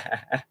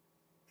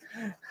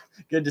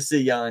 Good to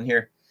see you on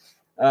here.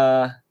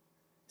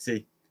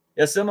 See,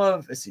 yeah, some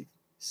are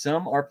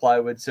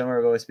plywood, some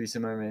are OSB,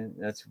 some are,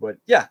 that's what,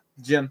 yeah,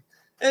 Jim.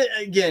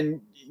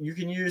 Again, you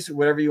can use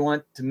whatever you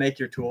want to make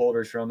your tool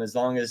holders from, as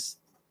long as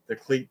the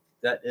cleat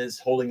that is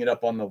holding it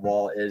up on the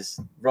wall is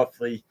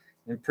roughly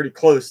and pretty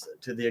close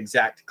to the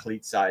exact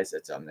cleat size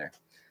that's on there.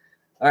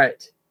 All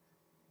right.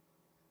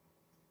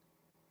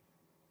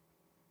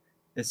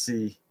 Let's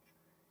see.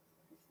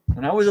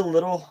 When I was a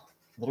little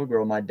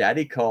girl, my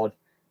daddy called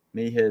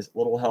me his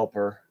little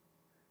helper.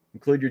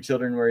 Include your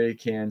children where you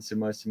can. So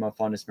most of my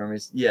fondest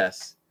memories.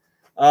 Yes.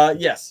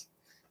 Yes.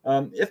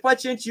 If by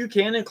chance you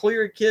can include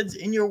your kids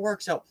in your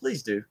workshop,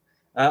 please do.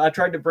 I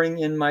tried to bring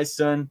in my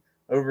son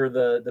over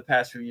the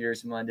past few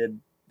years when I did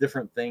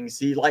different things.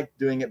 He liked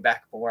doing it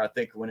back before, I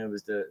think, when it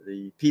was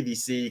the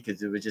PVC,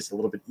 because it was just a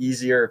little bit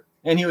easier,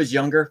 and he was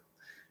younger.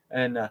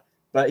 And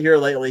but here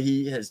lately,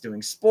 he is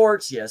doing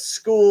sports. He has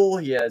school.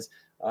 He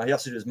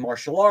also does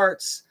martial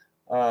arts.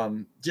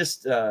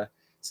 Just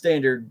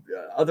standard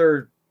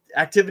other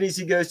activities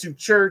he goes to,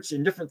 church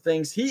and different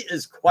things. He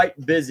is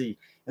quite busy.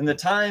 And the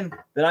time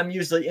that I'm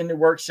usually in the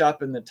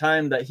workshop and the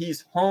time that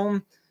he's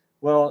home,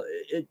 well,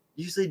 it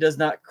usually does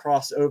not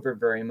cross over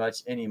very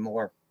much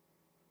anymore.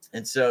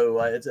 And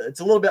so it's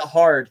a little bit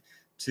hard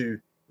to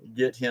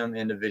get him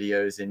into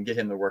videos and get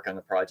him to work on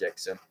the project.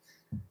 So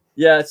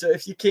yeah, so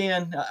if you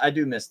can, I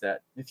do miss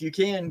that. If you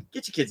can,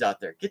 get your kids out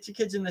there, get your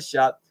kids in the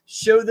shop,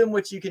 show them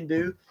what you can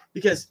do,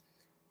 because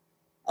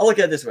I look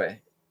at it this way.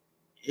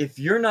 If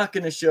you're not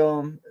going to show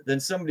them, then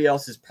somebody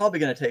else is probably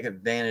going to take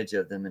advantage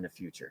of them in the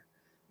future.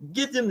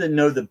 Get them to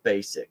know the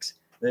basics,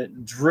 the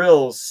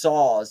drills,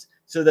 saws,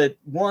 so that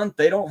one,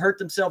 they don't hurt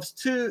themselves.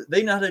 Two,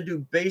 they know how to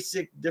do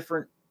basic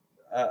different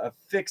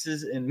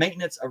fixes and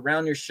maintenance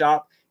around your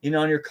shop and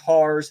on your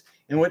cars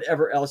and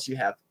whatever else you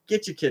have.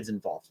 Get your kids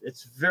involved.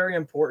 It's very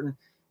important,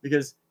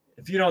 because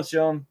if you don't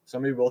show them,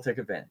 somebody will take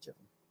advantage of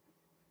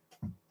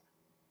them.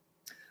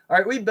 All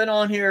right, we've been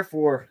on here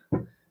for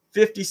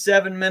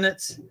 57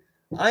 minutes.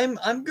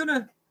 I'm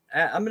gonna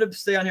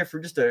stay on here for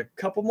just a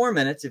couple more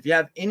minutes. If you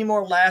have any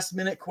more last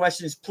minute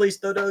questions, please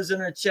throw those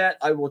in our chat.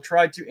 I will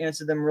try to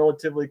answer them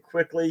relatively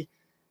quickly.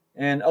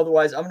 And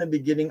otherwise, I'm going to be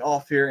getting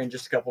off here in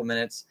just a couple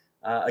minutes.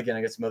 Again,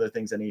 I got some other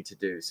things I need to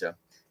do. So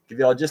give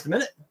you all just a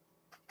minute.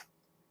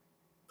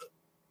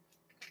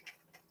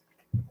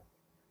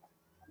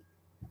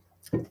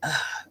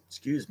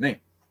 Excuse me.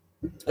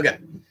 Okay.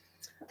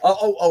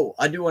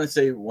 I do want to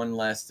say one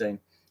last thing.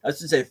 I was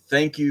going to say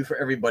thank you for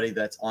everybody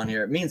that's on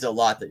here. It means a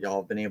lot that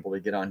y'all have been able to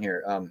get on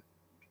here.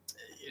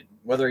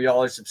 Whether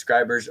y'all are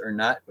subscribers or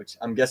not, which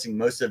I'm guessing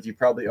most of you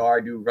probably are.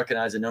 I do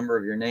recognize a number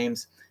of your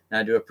names, and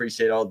I do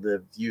appreciate all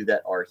the you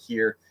that are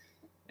here.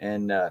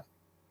 And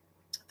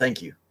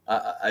thank you.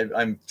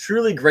 I'm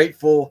truly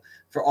grateful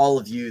for all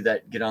of you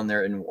that get on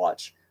there and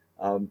watch.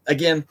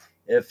 Again,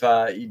 if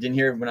you didn't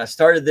hear when I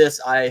started this,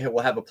 I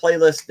will have a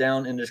playlist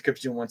down in the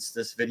description once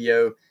this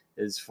video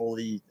is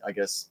fully, I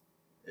guess,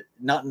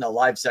 not in the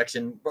live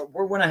section, but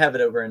when I have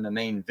it over in the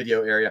main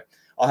video area,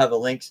 I'll have the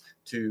links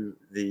to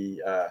the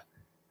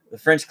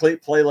French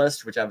Cleat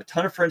playlist, which I have a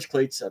ton of French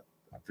cleats. I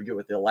forget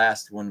what the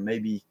last one,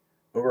 maybe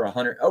over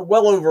 100,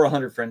 well over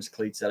 100 French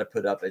cleats that I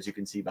put up, as you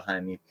can see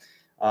behind me.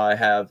 I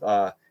have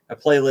a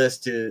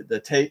playlist to the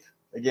tape.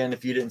 Again,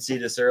 if you didn't see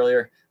this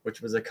earlier,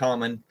 which was a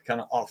common kind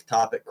of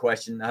off-topic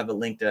question, I have a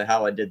link to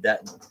how I did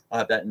that. I'll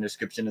have that in the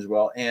description as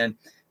well. And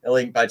a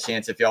link by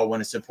chance, if y'all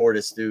want to support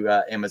us through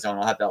Amazon,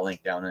 I'll have that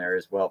link down there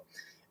as well.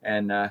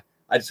 And I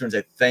just want to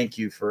say thank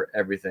you for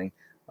everything.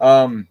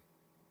 Let's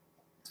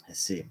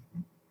see.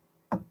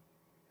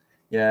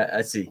 Yeah,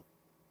 I see.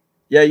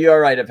 Yeah, you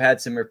are right. I've had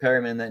some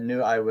repairmen that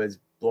knew I was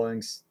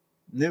blowing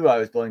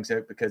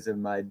smoke because of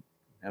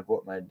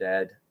what my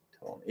dad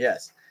told me.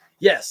 Yes,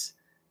 yes.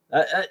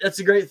 That's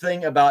a great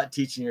thing about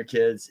teaching your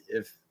kids.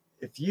 If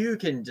you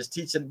can just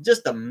teach them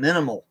just a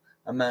minimal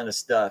amount of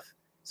stuff,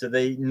 so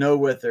they know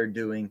what they're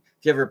doing.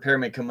 If you have a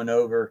repairman coming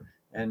over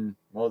and,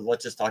 well,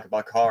 let's just talk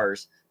about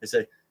cars. They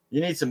say,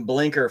 you need some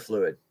blinker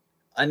fluid.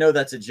 I know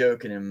that's a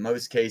joke, and in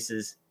most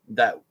cases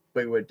that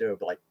we would do,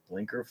 like,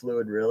 blinker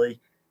fluid,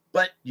 really?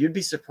 But you'd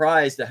be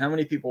surprised at how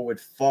many people would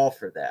fall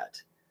for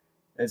that.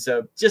 And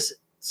so just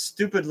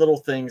stupid little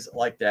things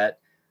like that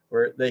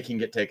where they can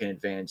get taken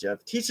advantage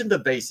of. Teach them the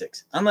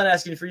basics. I'm not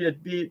asking for you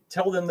to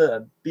tell them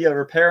to be a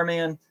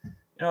repairman.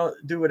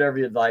 Do whatever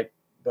you'd like,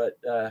 but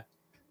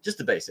just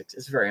the basics.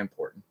 It's very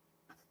important.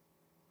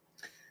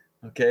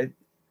 Okay.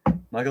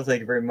 Michael,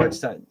 thank you very much.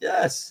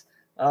 Yes.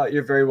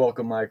 You're very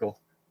welcome, Michael.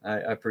 I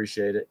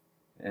appreciate it.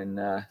 And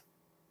I'm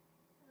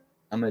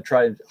going to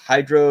try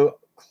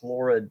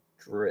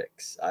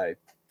hydrochlorhydrix. I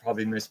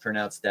probably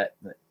mispronounced that,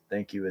 but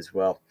thank you as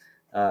well.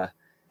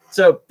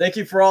 So thank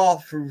you for all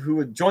who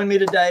would join me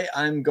today.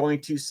 I'm going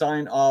to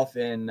sign off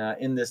and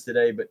end this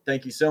today, but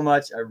thank you so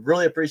much. I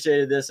really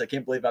appreciated this. I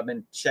can't believe I've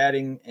been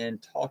chatting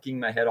and talking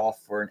my head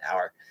off for an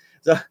hour.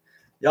 So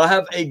y'all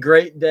have a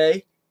great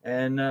day,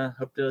 and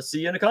hope to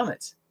see you in the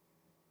comments.